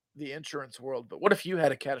insurance world. But what if you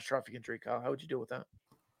had a catastrophic injury, Kyle? How would you deal with that?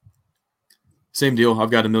 Same deal.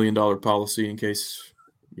 I've got $1 million policy in case,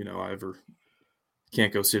 I ever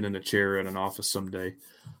can't go sit in a chair at an office someday.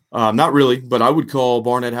 Not really, but I would call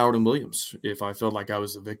Barnett, Howard, and Williams if I felt like I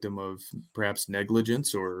was a victim of perhaps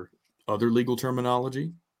negligence or other legal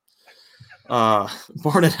terminology.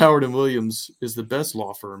 Barnett, Howard, and Williams is the best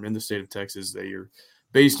law firm in the state of Texas. They are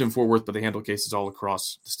based in Fort Worth, but they handle cases all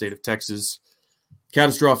across the state of Texas.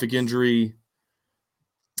 Catastrophic injury,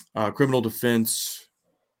 criminal defense,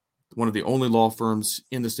 one of the only law firms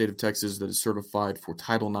in the state of Texas that is certified for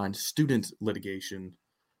Title IX student litigation.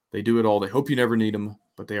 They do it all. They hope you never need them,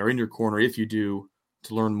 but they are in your corner if you do.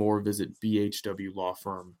 To learn more, visit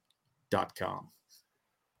bhwlawfirm.com.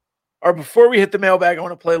 All right, before we hit the mailbag, I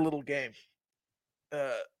want to play a little game.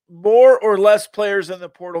 More or less players in the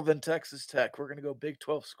portal than Texas Tech. We're going to go Big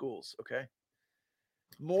 12 schools, okay?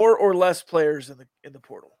 More or less players in the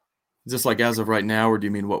portal. Is this like as of right now, or do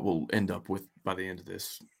you mean what we'll end up with by the end of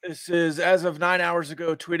this? This is as of 9 hours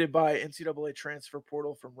ago, tweeted by NCAA Transfer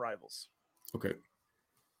Portal from Rivals. Okay.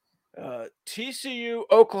 TCU,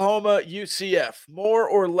 Oklahoma, UCF. More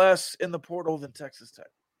or less in the portal than Texas Tech.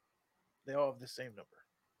 They all have the same number.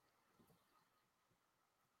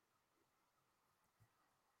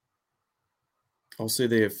 I'll say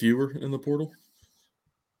they have fewer in the portal.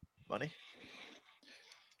 Money.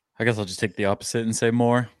 I guess I'll just take the opposite and say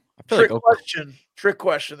more. I feel Trick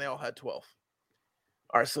question. They all had 12.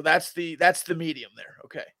 All right, so that's the medium there.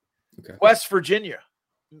 Okay. West Virginia,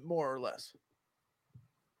 more or less.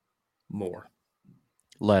 More.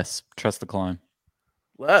 Less. Trust the climb.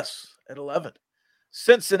 Less at 11.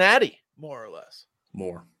 Cincinnati, more or less.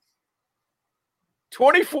 More.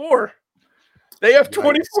 24. They have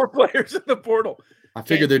 24 players in the portal. I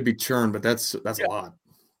figured there'd be churn, but that's a lot.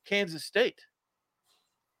 Kansas State.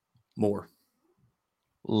 More.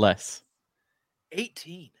 Less.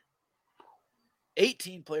 18.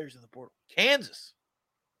 18 players in the portal. Kansas.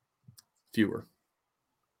 Fewer.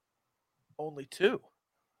 Only 2.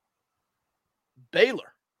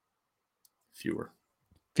 Baylor. Fewer.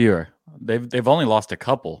 They've only lost a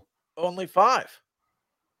couple. Only 5.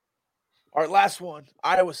 All right, last one.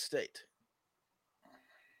 Iowa State.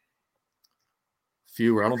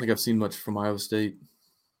 Fewer. I don't think I've seen much from Iowa State.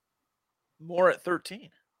 More at 13.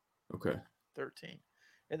 Okay. 13.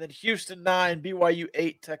 And then Houston 9, BYU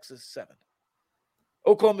 8, Texas 7.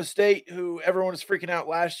 Oklahoma State, who everyone was freaking out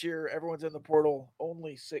last year, everyone's in the portal,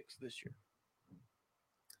 only 6 this year.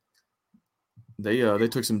 They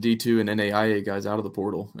took some D2 and NAIA guys out of the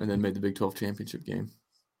portal and then made the Big 12 championship game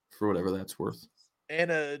for whatever that's worth. And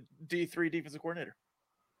a D3 defensive coordinator.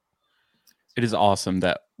 It is awesome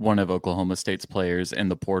that one of Oklahoma State's players in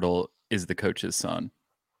the portal is the coach's son.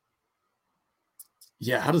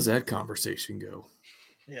 Yeah, how does that conversation go?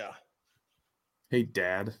 Yeah. Hey,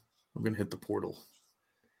 Dad, I'm going to hit the portal.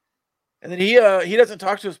 And then he doesn't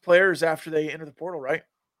talk to his players after they enter the portal, right?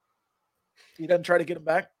 He doesn't try to get them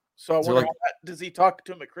back. So I wonder, does he talk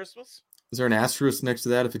to him at Christmas? Is there an asterisk next to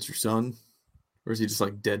that if it's your son? Or is he just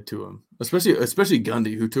like dead to him? Especially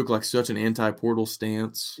Gundy, who took like such an anti-portal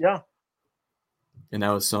stance. Yeah. And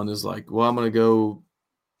now his son is like, well, I'm going to go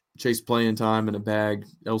chase playing time in a bag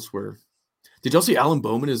elsewhere. Did y'all see Alan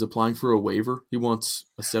Bowman is applying for a waiver? He wants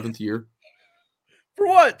a 7th year. For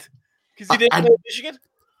what? Because he didn't play at Michigan?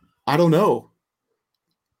 I don't know.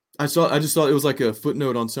 I just thought it was like a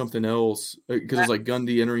footnote on something else because it was like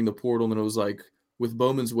Gundy entering the portal, and it was like with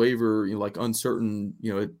Bowman's waiver, like uncertain,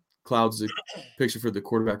 it clouds the picture for the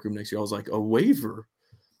quarterback room next year. I was like, a waiver?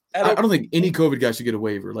 I don't think any COVID guy should get a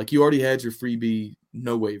waiver. Like, you already had your freebie,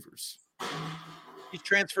 no waivers. He's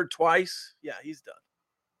transferred twice. Yeah, he's done.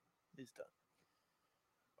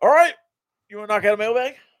 All right. You want to knock out a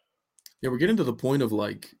mailbag? Yeah, we're getting to the point of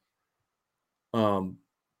like, I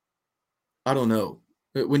don't know.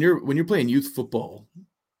 When you're playing youth football,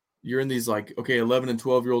 you're in these like, okay, 11 and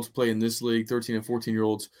 12-year-olds play in this league, 13 and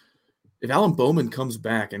 14-year-olds. If Alan Bowman comes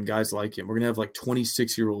back and guys like him, we're going to have like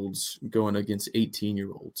 26-year-olds going against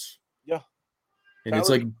 18-year-olds. Yeah. And it's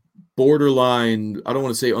like borderline, I don't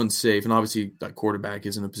want to say unsafe. And obviously that quarterback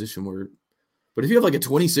is in a position where, but if you have like a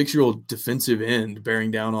 26-year-old defensive end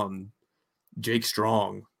bearing down on Jake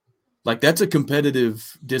Strong, like that's a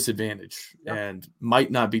competitive disadvantage and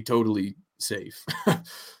might not be totally safe.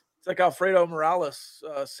 It's like Alfredo Morales,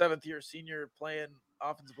 7th-year senior playing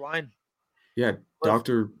offensive line. Yeah,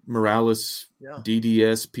 Dr. Morales,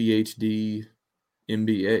 DDS, PhD,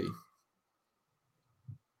 MBA.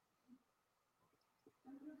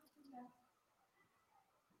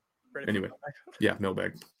 Anyway, yeah,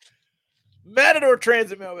 mailbag. Matador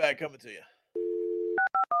Transit mailbag coming to you.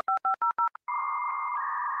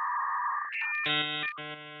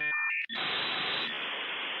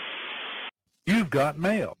 You've got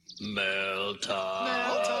mail. Mail time.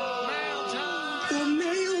 Mail time. Mail time. The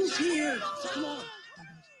mail's here. Come on.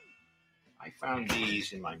 I found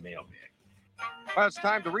these in my mailbag. Well, it's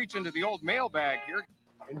time to reach into the old mailbag here.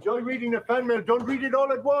 Enjoy reading the fan mail. Don't read it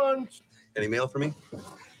all at once. Any mail for me?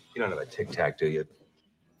 You don't have a Tic Tac, do you?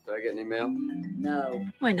 Did I get any mail? No.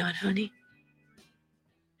 Why not, honey?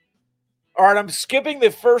 All right, I'm skipping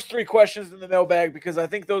the first 3 questions in the mailbag because I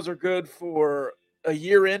think those are good for a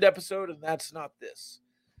year-end episode, and that's not this.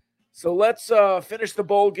 So let's finish the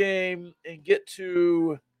bowl game and get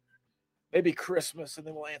to maybe Christmas, and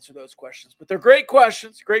then we'll answer those questions. But they're great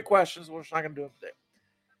questions. We're just not going to do them today.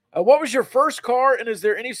 What was your first car, and is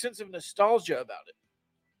there any sense of nostalgia about it?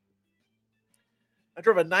 I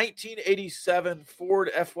drove a 1987 Ford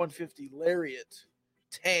F-150 Lariat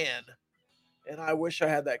tan, and I wish I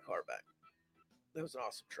had that car back. That was an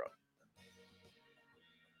awesome truck.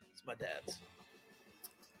 It's my dad's.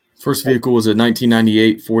 First vehicle was a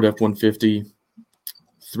 1998 Ford F-150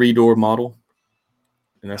 3-door model.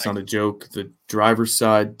 And that's not a joke. The driver's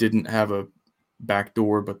side didn't have a back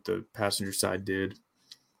door, but the passenger side did.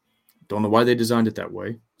 Don't know why they designed it that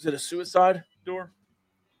way. Was it a suicide door?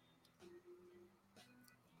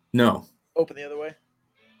 No. Open the other way?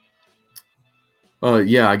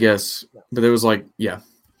 Yeah, I guess. But it was like, it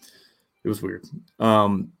was weird.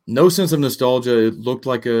 No sense of nostalgia. It looked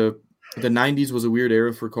like the 90s was a weird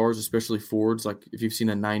era for cars, especially Fords. Like if you've seen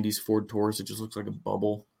a 90s Ford Taurus, it just looks like a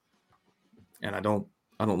bubble. And I don't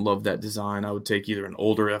love that design. I would take either an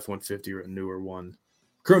older F-150 or a newer one.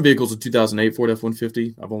 Current vehicle is a 2008 Ford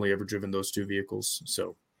F-150. I've only ever driven those 2 vehicles,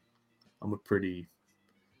 so I'm a pretty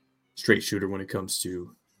straight shooter when it comes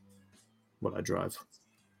to what I drive.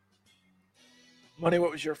 Money,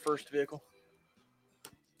 what was your first vehicle?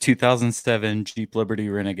 2007 Jeep Liberty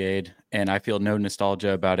Renegade, and I feel no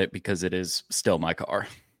nostalgia about it because it is still my car.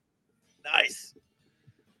 Nice.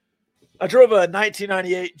 I drove a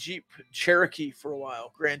 1998 Jeep Cherokee for a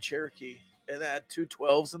while, Grand Cherokee, and that had 2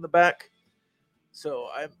 12s in the back. So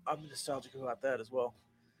I'm nostalgic about that as well.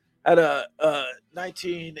 I had a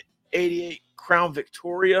 1988 Crown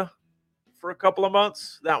Victoria for a couple of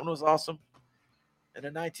months. That one was awesome. And a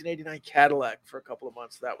 1989 Cadillac for a couple of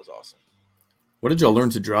months. That was awesome. What did y'all learn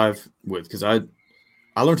to drive with? Because I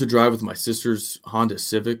learned to drive with my sister's Honda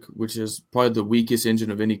Civic, which is probably the weakest engine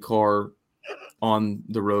of any car on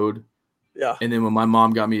the road. Yeah. And then when my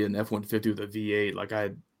mom got me an F-150 with a V8, like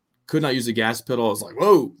I could not use the gas pedal. I was like,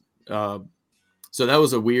 whoa. So that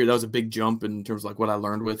was a big jump in terms of like what I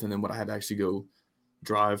learned with and then what I had to actually go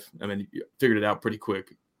drive. I mean, figured it out pretty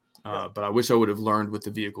quick. But I wish I would have learned with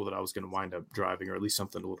the vehicle that I was going to wind up driving, or at least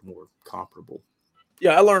something a little more comparable.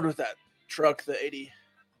 Yeah, I learned with that truck, the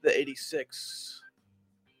 86,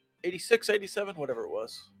 87, whatever it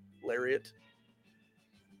was, Lariat.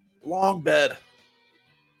 Long bed.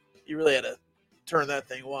 You really had to turn that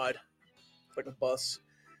thing wide. It's like a bus.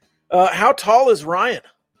 How tall is Ryan?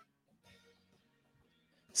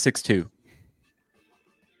 6'2".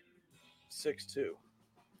 6'2".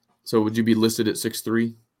 So would you be listed at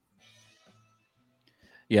 6'3"?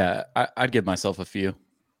 Yeah, I'd give myself a few.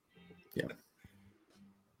 Yeah.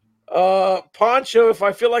 Poncho, if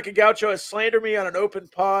I feel like a gaucho has slandered me on an open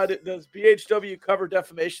pod, does BHW cover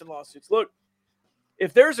defamation lawsuits? Look,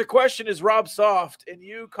 if there's a question, is Rob soft, and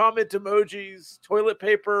you comment emojis, toilet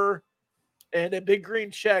paper, and a big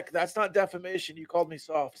green check, that's not defamation. You called me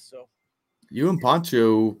soft, so. You and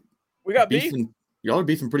Poncho, we got beef. Y'all are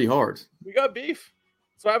beefing pretty hard. We got beef.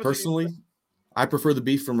 So personally, I prefer the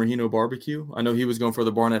beef from Rahino Barbecue. I know he was going for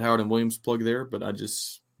the Barnett, Howard, and Williams plug there, but I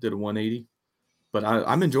just did a 180. But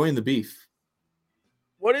I'm enjoying the beef.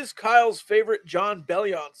 What is Kyle's favorite John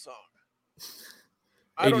Bellion song?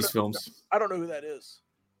 80s films. I don't know who that is.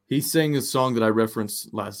 He sang a song that I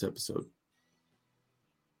referenced last episode.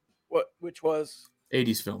 Which was?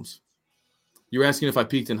 80s films. You were asking if I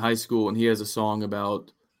peaked in high school, and he has a song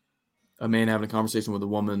about a man having a conversation with a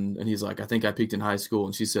woman, and he's like, I think I peaked in high school.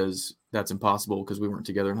 And she says, that's impossible because we weren't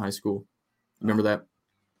together in high school. Remember that?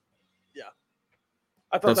 Yeah.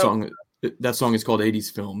 I thought that song is called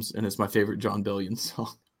 80s Films, and it's my favorite John Bellion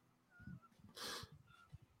song.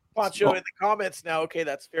 Poncho in the comments now. Okay,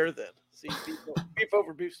 that's fair then. See, beef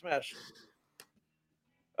over beef smash.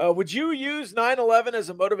 Would you use 9/11 as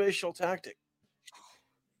a motivational tactic?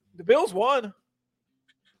 The Bills won.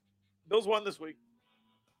 Bills won this week.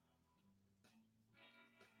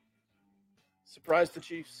 Surprised the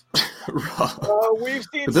Chiefs. We've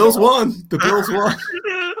seen the Bills won. The Bills won.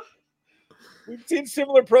 We've seen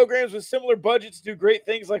similar programs with similar budgets do great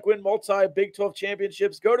things like win multi Big 12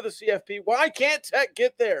 championships, go to the CFP. Why can't Tech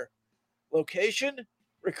get there? Location,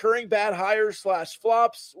 recurring bad hires /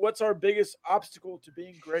 flops. What's our biggest obstacle to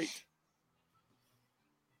being great?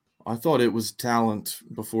 I thought it was talent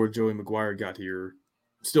before Joey McGuire got here.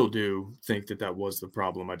 Still do think that was the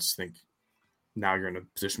problem. I just think now you're in a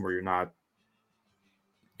position where you're not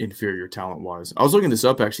inferior talent-wise. I was looking this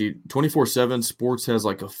up, actually. 24/7 Sports has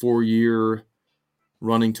like a 4-year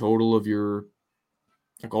running total of your,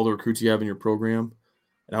 like all the recruits you have in your program.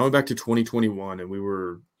 And I went back to 2021, and we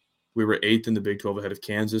were 8th in the Big 12 ahead of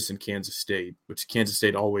Kansas and Kansas State, which Kansas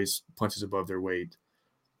State always punches above their weight.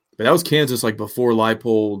 But that was Kansas like before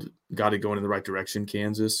Leipold got it going in the right direction,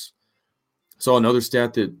 Kansas. Saw another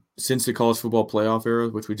stat that since the college football playoff era,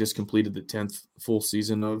 which we just completed the 10th full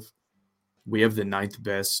season of, we have the 9th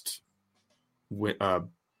best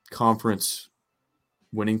conference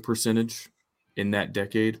winning percentage in that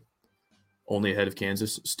decade, only ahead of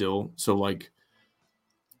Kansas still. So, like,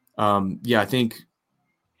 I think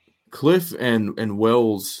Cliff and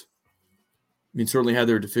Wells, I mean, certainly had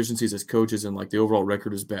their deficiencies as coaches, and like the overall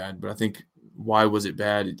record is bad. But I think why was it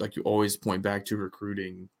bad? Like, you always point back to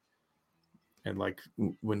recruiting. And like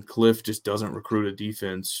when Cliff just doesn't recruit a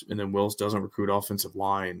defense, and then Wells doesn't recruit offensive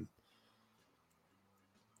line,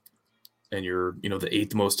 and you're, the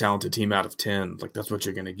 8th most talented team out of 10, like that's what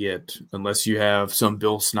you're going to get. Unless you have some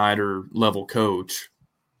Bill Snyder level coach,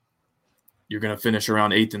 you're going to finish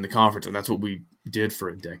around 8th in the conference, and that's what we did for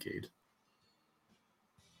a decade.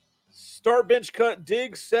 Start, bench, cut,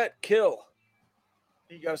 dig, set, kill.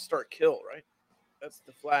 You got to start kill, right? That's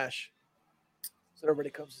the flash. That's what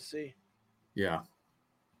everybody comes to see. Yeah.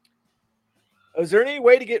 Is there any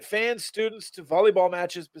way to get fans, students to volleyball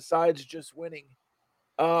matches besides just winning?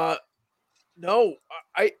 No.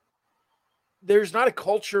 There's not a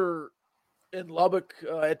culture in Lubbock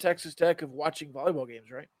at Texas Tech of watching volleyball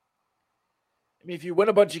games, right? I mean, if you win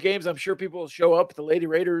a bunch of games, I'm sure people will show up. The Lady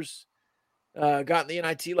Raiders got in the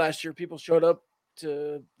NIT last year. People showed up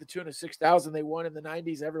to the tune of 6,000. They won in the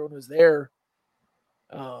 90s. Everyone was there.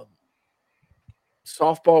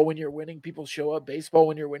 Softball, when you're winning, people show up. Baseball,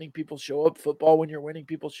 when you're winning, people show up. Football, when you're winning,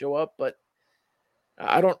 people show up. But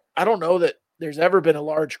I don't know that there's ever been a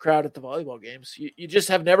large crowd at the volleyball games. You just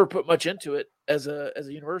have never put much into it as a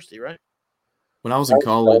university, right? When I was in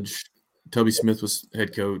college, Tubby Smith was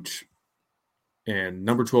head coach, and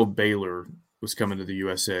number 12 Baylor was coming to the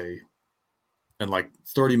USA. And like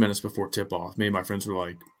 30 minutes before tip-off, me and my friends were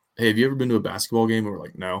like, hey, have you ever been to a basketball game? And we're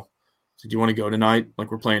like, no. So do you want to go tonight?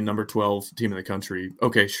 Like, we're playing number 12 team in the country.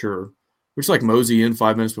 Okay, sure. We're just like mosey in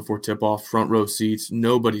 5 minutes before tip-off, front row seats.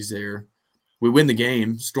 Nobody's there. We win the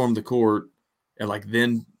game, storm the court, and like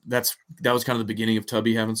then that was kind of the beginning of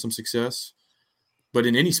Tubby having some success. But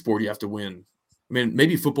in any sport, you have to win. I mean,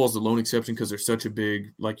 maybe football's the lone exception because there's such a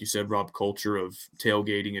big, like you said, Rob, culture of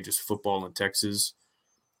tailgating and just football in Texas.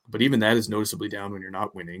 But even that is noticeably down when you're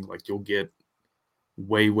not winning. Like, you'll get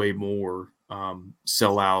way, way more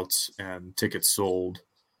sellouts and tickets sold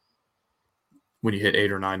when you hit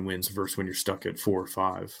 8 or 9 wins versus when you're stuck at 4 or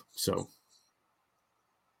 5. So,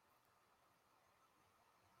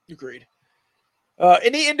 agreed.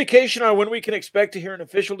 Any indication on when we can expect to hear an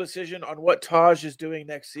official decision on what Taj is doing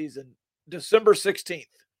next season? December 16th.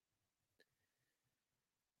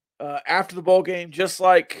 after the bowl game, just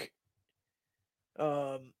like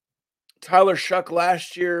Tyler Shuck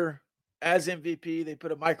last year as MVP. They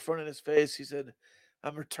put a microphone in his face. He said,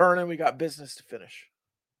 "I'm returning. We got business to finish."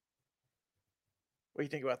 What do you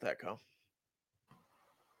think about that, Kyle?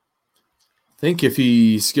 I think if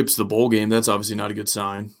he skips the bowl game, that's obviously not a good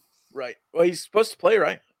sign. Right. Well, he's supposed to play,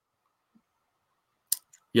 right?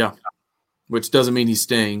 Yeah. Which doesn't mean he's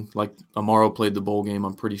staying. Like, Amaro played the bowl game,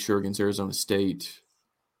 I'm pretty sure, against Arizona State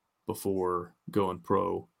before going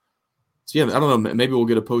pro. So, yeah, I don't know. Maybe we'll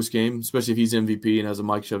get a post game, especially if he's MVP and has a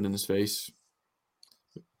mic shoved in his face.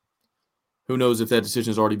 Who knows if that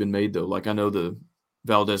decision has already been made, though. Like, I know the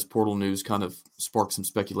Valdez portal news kind of sparked some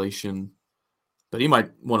speculation. But he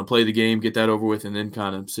might want to play the game, get that over with, and then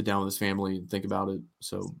kind of sit down with his family and think about it.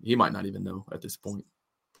 So he might not even know at this point.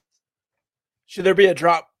 Should there be a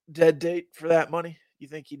drop dead date for that money? You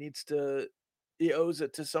think he owes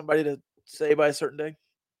it to somebody to say by a certain day?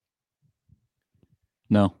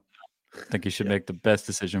 No. I think he should make the best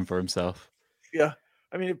decision for himself. Yeah.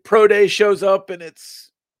 I mean, if pro day shows up and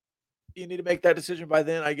you need to make that decision by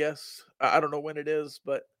then, I guess. I don't know when it is,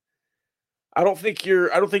 but I don't think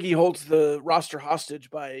he holds the roster hostage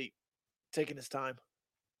by taking his time.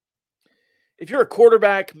 If you're a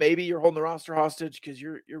quarterback, maybe you're holding the roster hostage because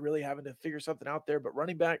you're really having to figure something out there. But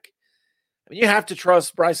running back, I mean, you have to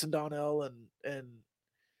trust Bryson Donnell and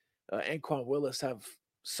Anquan Willis have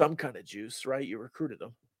some kind of juice, right? You recruited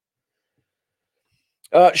them.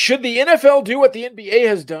 Should the NFL do what the NBA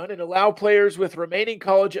has done and allow players with remaining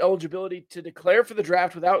college eligibility to declare for the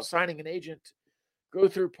draft without signing an agent, go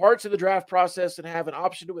through parts of the draft process, and have an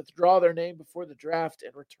option to withdraw their name before the draft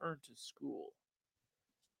and return to school?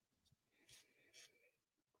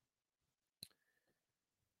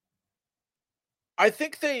 I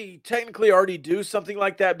think they technically already do something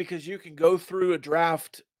like that because you can go through a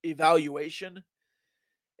draft evaluation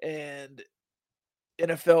and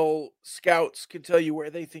NFL scouts can tell you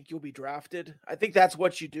where they think you'll be drafted. I think that's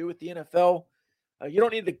what you do with the NFL. You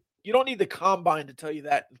don't need the combine to tell you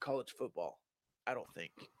that in college football. I don't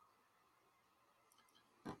think.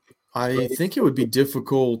 I think it would be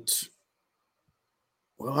difficult.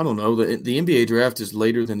 Well, I don't know. The NBA draft is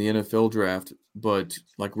later than the NFL draft, but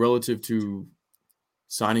like relative to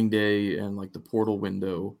signing day and like the portal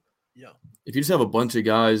window. Yeah. If you just have a bunch of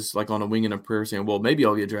guys like on a wing and a prayer saying, well, maybe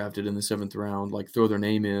I'll get drafted in the 7th round, like throw their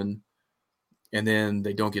name in, and then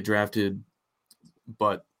they don't get drafted,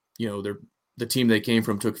 but the team they came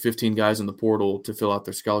from took 15 guys in the portal to fill out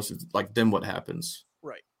their scholarships, like then what happens?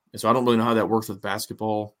 Right. And so I don't really know how that works with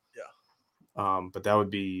basketball. Yeah. But that would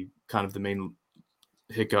be kind of the main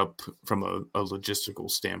hiccup from a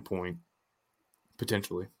logistical standpoint,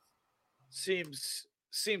 potentially.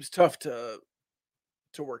 Seems tough to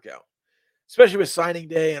work out, especially with signing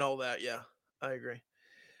day and all that. Yeah, I agree.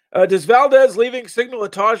 Does Valdez leaving signal a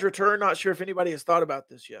Taj return? Not sure if anybody has thought about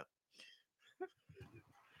this yet.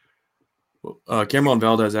 Well, Cameron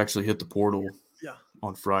Valdez actually hit the portal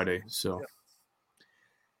on Friday. So,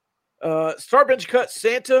 start bench cut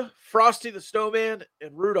Santa, Frosty the Snowman,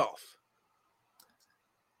 and Rudolph.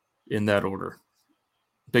 In that order.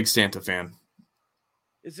 Big Santa fan.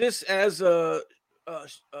 Is this as a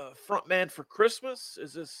front man for Christmas?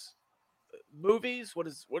 Is this movies? What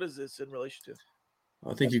is this in relation to?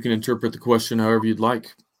 I think you can interpret the question however you'd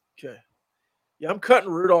like. Okay. Yeah, I'm cutting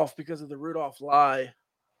Rudolph because of the Rudolph lie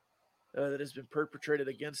that has been perpetrated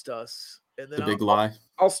against us. And then the big lie.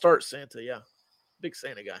 I'll start Santa. Yeah, big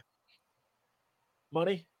Santa guy.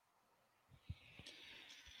 Money.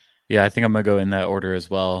 Yeah, I think I'm gonna go in that order as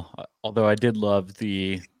well. Although I did love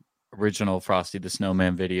the original Frosty the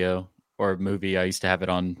Snowman video or movie. I used to have it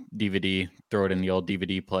on DVD, throw it in the old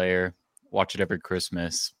DVD player, watch it every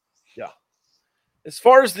Christmas. Yeah. As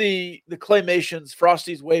far as the claymations,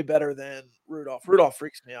 Frosty's way better than Rudolph. Rudolph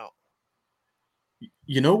freaks me out.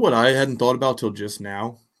 You know what I hadn't thought about till just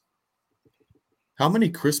now? How many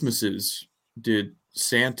Christmases did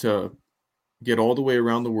Santa get all the way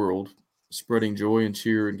around the world, spreading joy and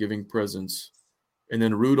cheer and giving presents, and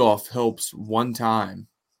then Rudolph helps one time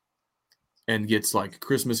and gets like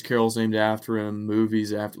Christmas carols named after him,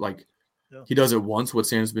 movies after, like he does it once, what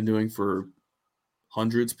Santa's been doing for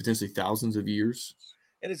hundreds, potentially thousands of years.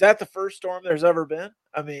 And is that the first storm there's ever been?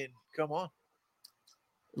 I mean, come on.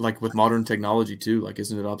 Like with modern technology too, like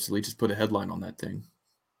isn't it obsolete? Just put a headline on that thing.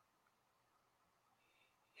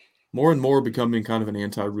 More and more becoming kind of an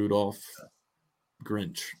anti-Rudolph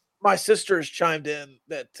Grinch. My sister has chimed in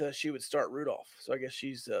that she would start Rudolph, so I guess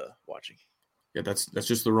she's watching. Yeah, that's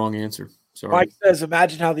just the wrong answer. Sorry. Mike says,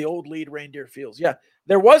 "Imagine how the old lead reindeer feels." Yeah,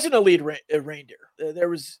 there wasn't a lead reindeer. There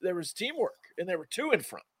was teamwork, and there were two in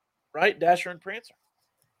front, right? Dasher and Prancer.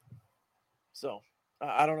 So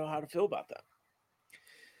I don't know how to feel about that.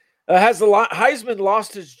 Has the Heisman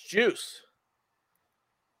lost his juice?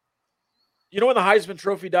 You know when the Heisman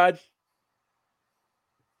Trophy died?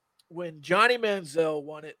 When Johnny Manziel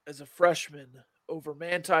won it as a freshman over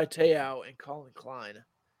Manti Te'o and Colin Klein,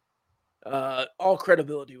 all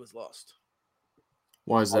credibility was lost.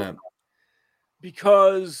 Why is that?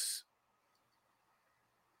 Because,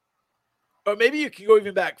 or maybe you can go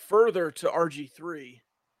even back further to RG3,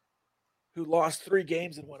 who lost 3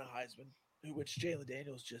 games and won a Heisman, which Jalen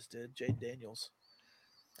Daniels just did. Jaden Daniels.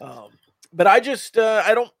 But I just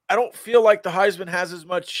I don't feel like the Heisman has as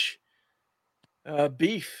much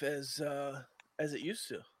beef as it used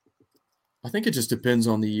to. I think it just depends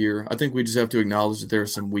on the year. I think we just have to acknowledge that there are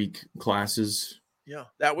some weak classes. Yeah,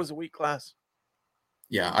 that was a weak class.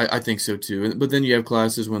 Yeah, I think so too. But then you have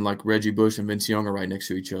classes when like Reggie Bush and Vince Young are right next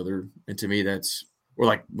to each other. And to me, that's – or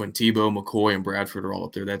like when Tebow, McCoy, and Bradford are all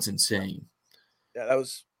up there. That's insane. Yeah, that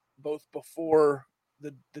was both before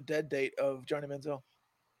the dead date of Johnny Manziel.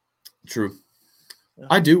 True. Yeah.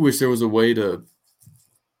 I do wish there was a way to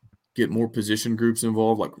get more position groups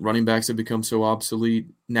involved. Like running backs have become so obsolete.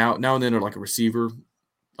 Now and then are like a receiver.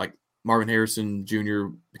 Like Marvin Harrison Jr.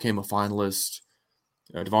 became a finalist.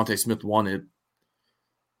 Devontae Smith won it.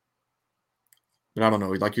 But I don't know.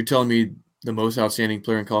 Like you're telling me the most outstanding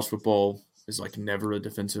player in college football is like never a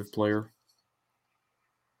defensive player?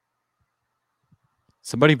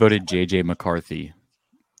 Somebody voted J.J. McCarthy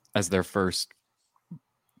as their first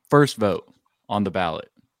vote on the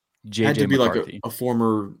ballot. Had to J.J. be McCarthy. like a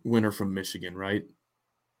former winner from Michigan, right?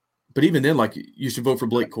 But even then, like you should vote for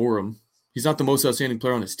Blake Corum. He's not the most outstanding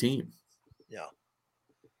player on his team. Yeah.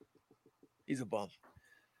 He's a bum.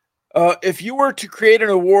 If you were to create an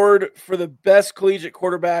award for the best collegiate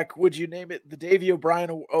quarterback, would you name it the Davey O'Brien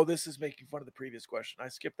Award? Oh, this is making fun of the previous question. I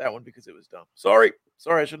skipped that one because it was dumb. Sorry,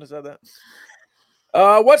 I shouldn't have said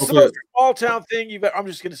that. What's the most small town thing you've ever? I'm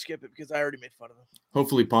just going to skip it because I already made fun of him.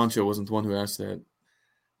 Hopefully Poncho wasn't the one who asked that.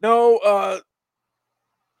 No,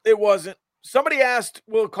 it wasn't. Somebody asked,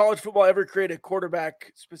 will college football ever create a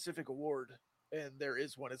quarterback-specific award? And there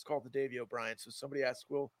is one. It's called the Davey O'Brien. So somebody asked,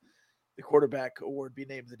 will the quarterback award be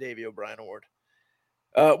named the Davey O'Brien Award?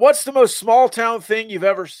 What's the most small-town thing you've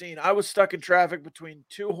ever seen? I was stuck in traffic between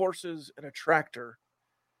 2 horses and a tractor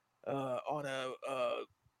on a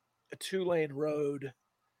 2-lane road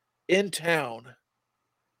in town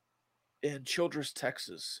in Childress,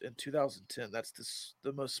 Texas in 2010. That's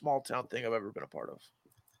the most small-town thing I've ever been a part of.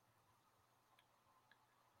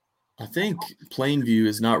 I think Plainview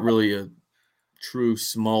is not really a true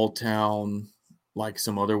small town like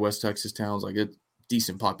some other West Texas towns, like a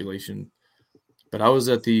decent population. But I was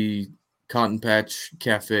at the Cotton Patch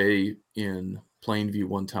Cafe in Plainview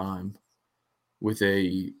one time with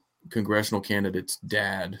a congressional candidate's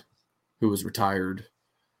dad who was retired.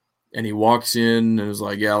 And he walks in and was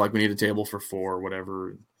like, yeah, like we need a table for 4 or whatever.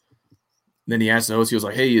 And then he asked the host, he was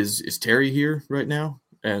like, hey, is Terry here right now?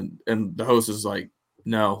 And the host was like,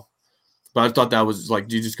 no. But I thought that was like,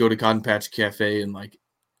 do you just go to Cotton Patch Cafe and like,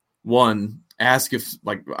 one, ask if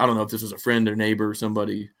like, I don't know if this was a friend or neighbor or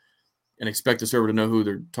somebody and expect the server to know who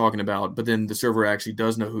they're talking about. But then the server actually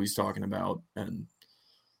does know who he's talking about. And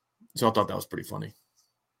so I thought that was pretty funny.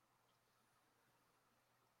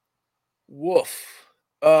 Woof.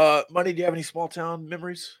 Money, do you have any small town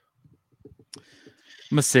memories?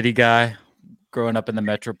 I'm a city guy. Growing up in the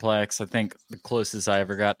Metroplex, I think the closest I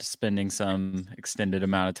ever got to spending some extended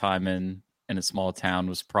amount of time in a small town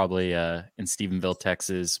was probably in Stephenville,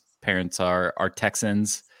 Texas. Parents are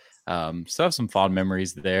Texans. So I have some fond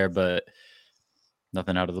memories there, but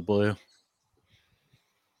nothing out of the blue.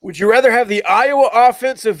 Would you rather have the Iowa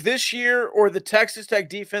offense of this year or the Texas Tech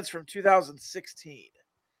defense from 2016?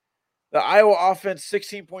 The Iowa offense,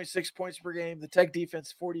 16.6 points per game. The Tech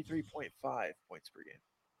defense, 43.5 points per game.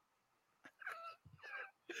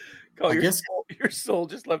 Oh, your soul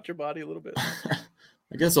just left your body a little bit.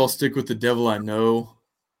 I guess I'll stick with the devil I know.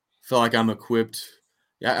 Feel like I'm equipped.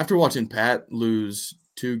 Yeah, after watching Pat lose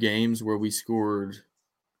 2 games where we scored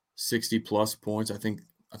 60-plus points, I think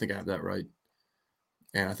I have that right.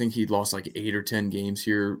 And I think he'd lost like 8 or 10 games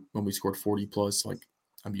here when we scored 40-plus. Like,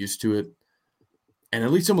 I'm used to it. And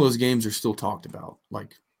at least some of those games are still talked about.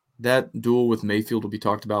 Like, that duel with Mayfield will be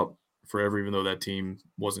talked about forever, even though that team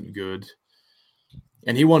wasn't good.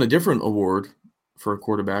 And he won a different award for a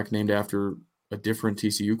quarterback named after a different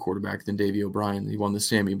TCU quarterback than Davey O'Brien. He won the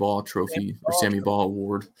Sammy Baugh Trophy or Sammy Baugh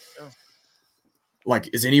Award. Yeah. Like,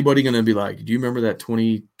 is anybody going to be like, do you remember that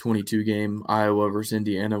 2022 game, Iowa versus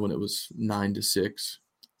Indiana, when it was 9-6?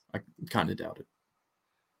 I kind of doubt it.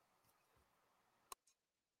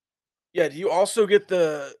 Yeah, do you also get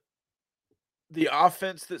the the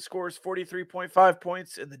offense that scores 43.5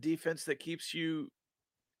 points and the defense that keeps you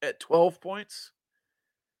at 12 points?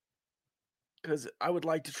 Because I would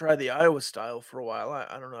like to try the Iowa style for a while.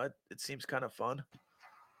 I don't know. It seems kind of fun.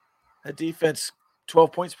 That defense,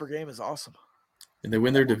 12 points per game is awesome. And they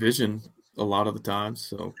win their division a lot of the time.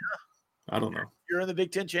 So I don't know. You're in the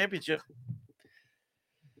Big Ten championship.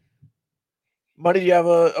 Money, do you have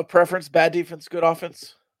a preference? Bad defense, good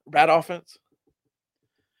offense, bad offense?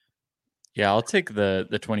 Yeah, I'll take the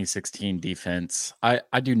 2016 defense.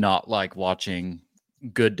 I do not like watching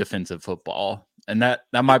good defensive football. And that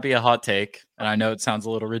might be a hot take, and I know it sounds a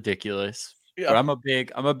little ridiculous. Yeah. But I'm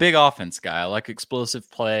a big offense guy. I like explosive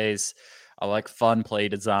plays. I like fun play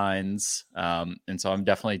designs. And so I'm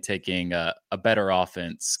definitely taking a better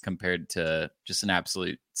offense compared to just an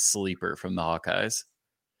absolute sleeper from the Hawkeyes.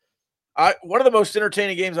 One of the most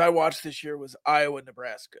entertaining games I watched this year was Iowa,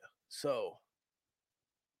 Nebraska.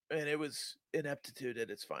 And it was ineptitude at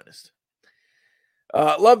its finest.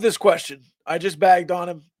 Love this question. I just bagged on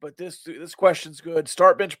him, but this question's good.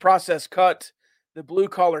 Start, bench, process, cut, the Blue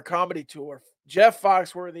Collar Comedy Tour. Jeff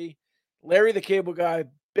Foxworthy, Larry the Cable Guy,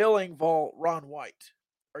 Bill Engvall, Ron White.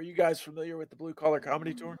 Are you guys familiar with the Blue Collar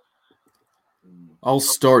Comedy Tour? I'll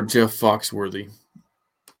start Jeff Foxworthy.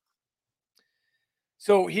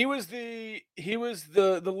 So he was the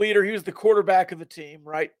leader. He was the quarterback of the team,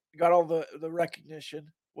 right? Got all the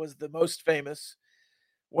recognition, was the most famous.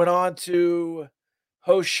 Went on to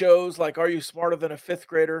host shows like Are You Smarter Than a Fifth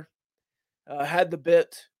Grader? Had the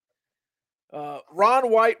bit. Ron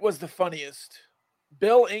White was the funniest.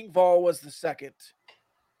 Bill Engvall was the second.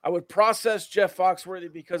 I would process Jeff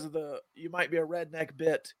Foxworthy because of the you might be a redneck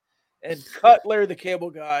bit, and cut Larry the Cable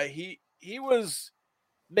Guy. He was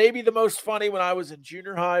maybe the most funny when I was in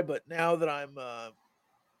junior high, but now that I'm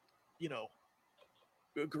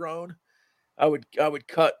grown, I would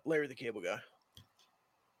cut Larry the Cable Guy.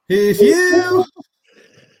 If you,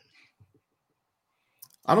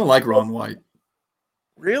 I don't like Ron White.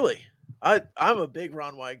 Really? I'm a big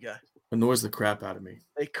Ron White guy. Annoys the crap out of me.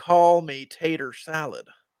 They call me Tater Salad.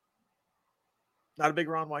 Not a big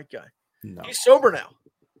Ron White guy. No. He's sober now.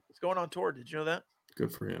 He's going on tour. Did you know that?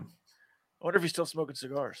 Good for him. I wonder if he's still smoking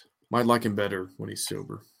cigars. Might like him better when he's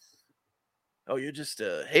sober. Oh, you're just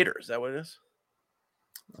a hater. Is that what it is?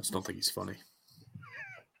 I just don't think he's funny.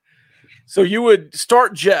 So you would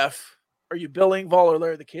start Jeff. Are you Bill Engvall or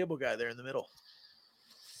Larry the Cable Guy there in the middle?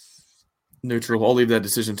 Neutral. I'll leave that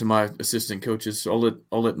decision to my assistant coaches. I'll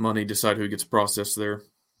let Money decide who gets processed there.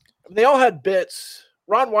 I mean, they all had bits.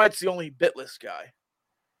 Ron White's the only bitless guy.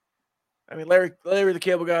 I mean, Larry the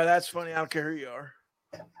Cable Guy, that's funny. I don't care who you are.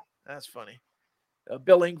 That's funny.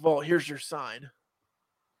 Bill Engvall, here's your sign.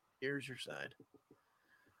 Here's your sign.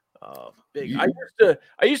 Big.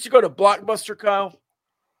 I used to go to Blockbuster, Kyle.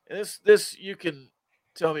 And this you can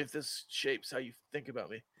tell me if this shapes how you think about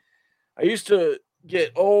me. I used to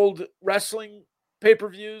get old wrestling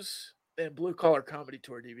pay-per-views and Blue Collar Comedy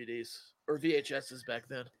Tour DVDs or VHSs back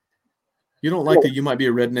then. You don't like that you might be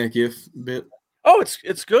a redneck if bit? Oh,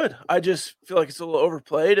 it's good. I just feel like it's a little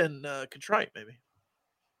overplayed and contrite, maybe.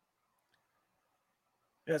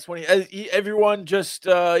 That's when everyone just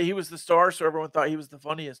he was the star, so everyone thought he was the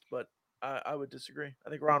funniest. But I would disagree. I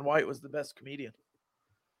think Ron White was the best comedian.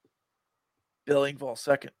 Bill Engvall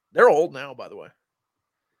second. They're old now, by the way.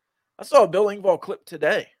 I saw a Bill Engvall clip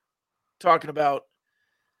today talking about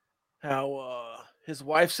how his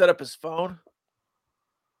wife set up his phone,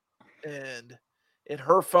 and in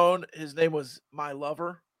her phone, his name was My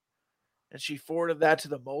Lover, and she forwarded that to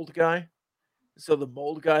the mold guy. So the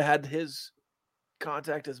mold guy had his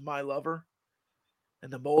contact as My Lover,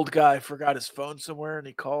 and the mold guy forgot his phone somewhere, and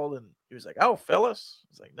he called, and he was like, "Oh, fellas,"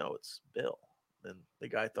 he's like, "No, it's Bill." And the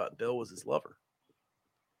guy thought Bill was his lover.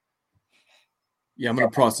 Yeah, I'm going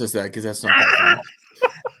to process that because that's not that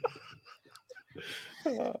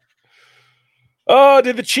funny. Oh,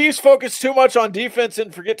 did the Chiefs focus too much on defense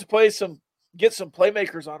and forget to get some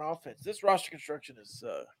playmakers on offense? This roster construction is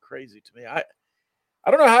crazy to me. I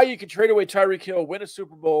don't know how you can trade away Tyreek Hill, win a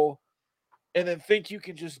Super Bowl, and then think you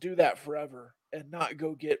can just do that forever and not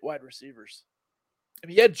go get wide receivers. I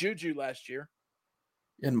mean, you had Juju last year.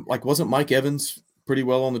 And wasn't Mike Evans pretty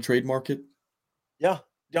well on the trade market? Yeah.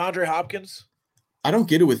 DeAndre Hopkins. I don't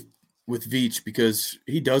get it with Veach because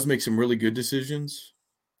he does make some really good decisions,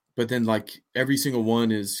 but then every single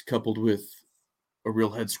one is coupled with a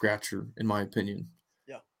real head scratcher, in my opinion.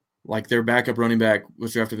 Yeah. Their backup running back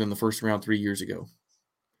was drafted in the first round 3 years ago.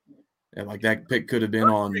 And that pick could have been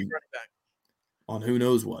on who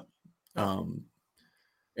knows what. And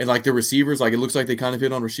the receivers, it looks like they kind of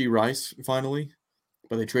hit on Rashee Rice finally.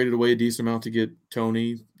 but they traded away a decent amount to get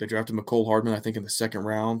Tony. They drafted McCole Hardman, I think, in the second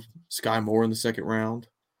round. Sky Moore in the second round.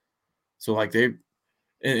 So, like,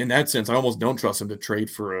 in that sense, I almost don't trust them to trade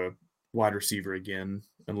for a wide receiver again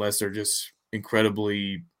unless they're just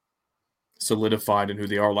incredibly solidified in who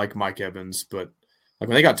they are, like Mike Evans. But like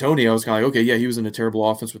when they got Tony, I was kind of like, okay, yeah, he was in a terrible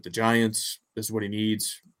offense with the Giants. This is what he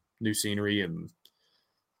needs, new scenery. And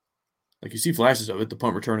like you see flashes of it, the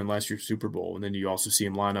punt return in last year's Super Bowl. And then you also see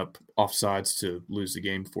him line up offsides to lose the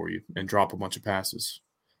game for you and drop a bunch of passes.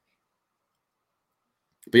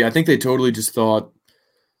 But yeah, I think they totally just thought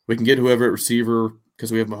we can get whoever at receiver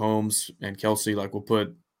because we have Mahomes and Kelsey. Like we'll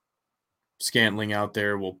put Scantling out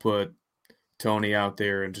there, we'll put Tony out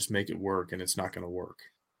there and just make it work, and it's not going to work.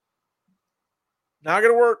 Not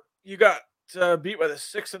going to work. You got beat by the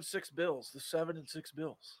 6-6 Bills, the 7-6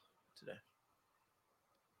 Bills today.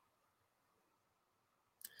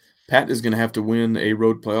 Pat is going to have to win a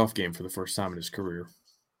road playoff game for the first time in his career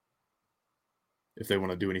if they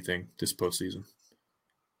want to do anything this postseason.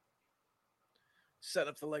 Set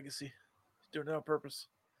up the legacy. Doing it on purpose.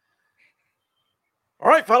 All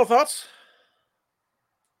right, final thoughts?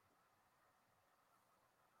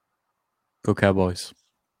 Go Cowboys.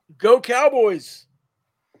 Go Cowboys.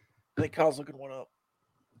 I think Kyle's looking one up.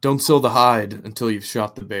 Don't sell the hide until you've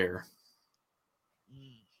shot the bear.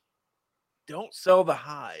 Don't sell the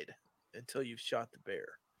hide until you've shot the bear.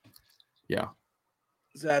 Yeah.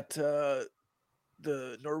 Is that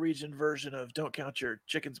the Norwegian version of don't count your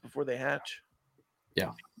chickens before they hatch?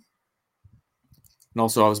 Yeah. And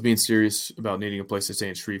also, I was being serious about needing a place to stay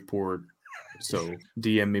in Shreveport. So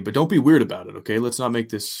DM me, but don't be weird about it, okay? Let's not make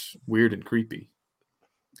this weird and creepy.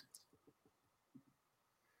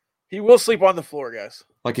 He will sleep on the floor, guys.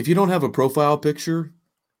 Like, if you don't have a profile picture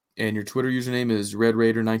and your Twitter username is Red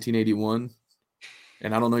Raider 1981,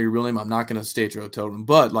 and I don't know your real name, I'm not going to stay at your hotel room.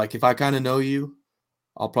 But, like, if I kind of know you,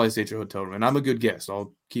 I'll probably stay at your hotel room. And I'm a good guest.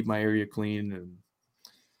 I'll keep my area clean and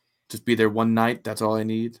just be there one night. That's all I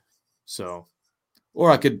need. So,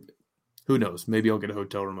 or I could, who knows, maybe I'll get a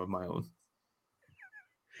hotel room of my own.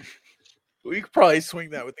 We could probably swing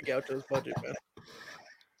that with the Gauchos budget, man.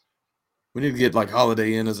 We need to get like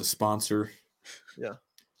Holiday Inn as a sponsor. Yeah.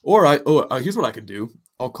 Or here's what I could do.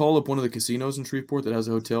 I'll call up one of the casinos in Shreveport that has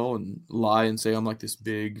a hotel and lie and say I'm like this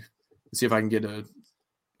big. See if I can get a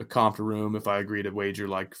comped room if I agree to wager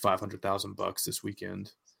like $500,000 this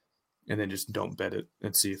weekend, and then just don't bet it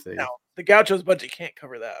and see if they. Now the Gauchos budget can't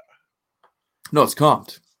cover that. No, it's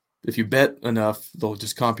comped. If you bet enough, they'll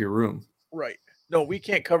just comp your room. Right. No, we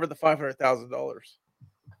can't cover the $500,000.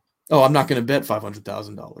 Oh, I'm not going to bet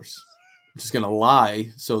 $500,000. I'm just going to lie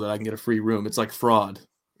so that I can get a free room. It's like fraud.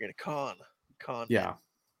 You're going to con. Yeah.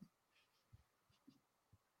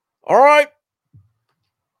 All right.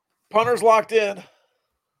 Punters locked in.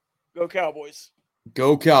 Go Cowboys.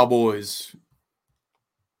 Go Cowboys.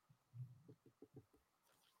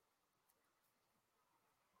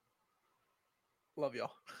 Love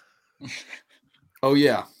y'all. Oh,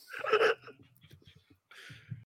 yeah.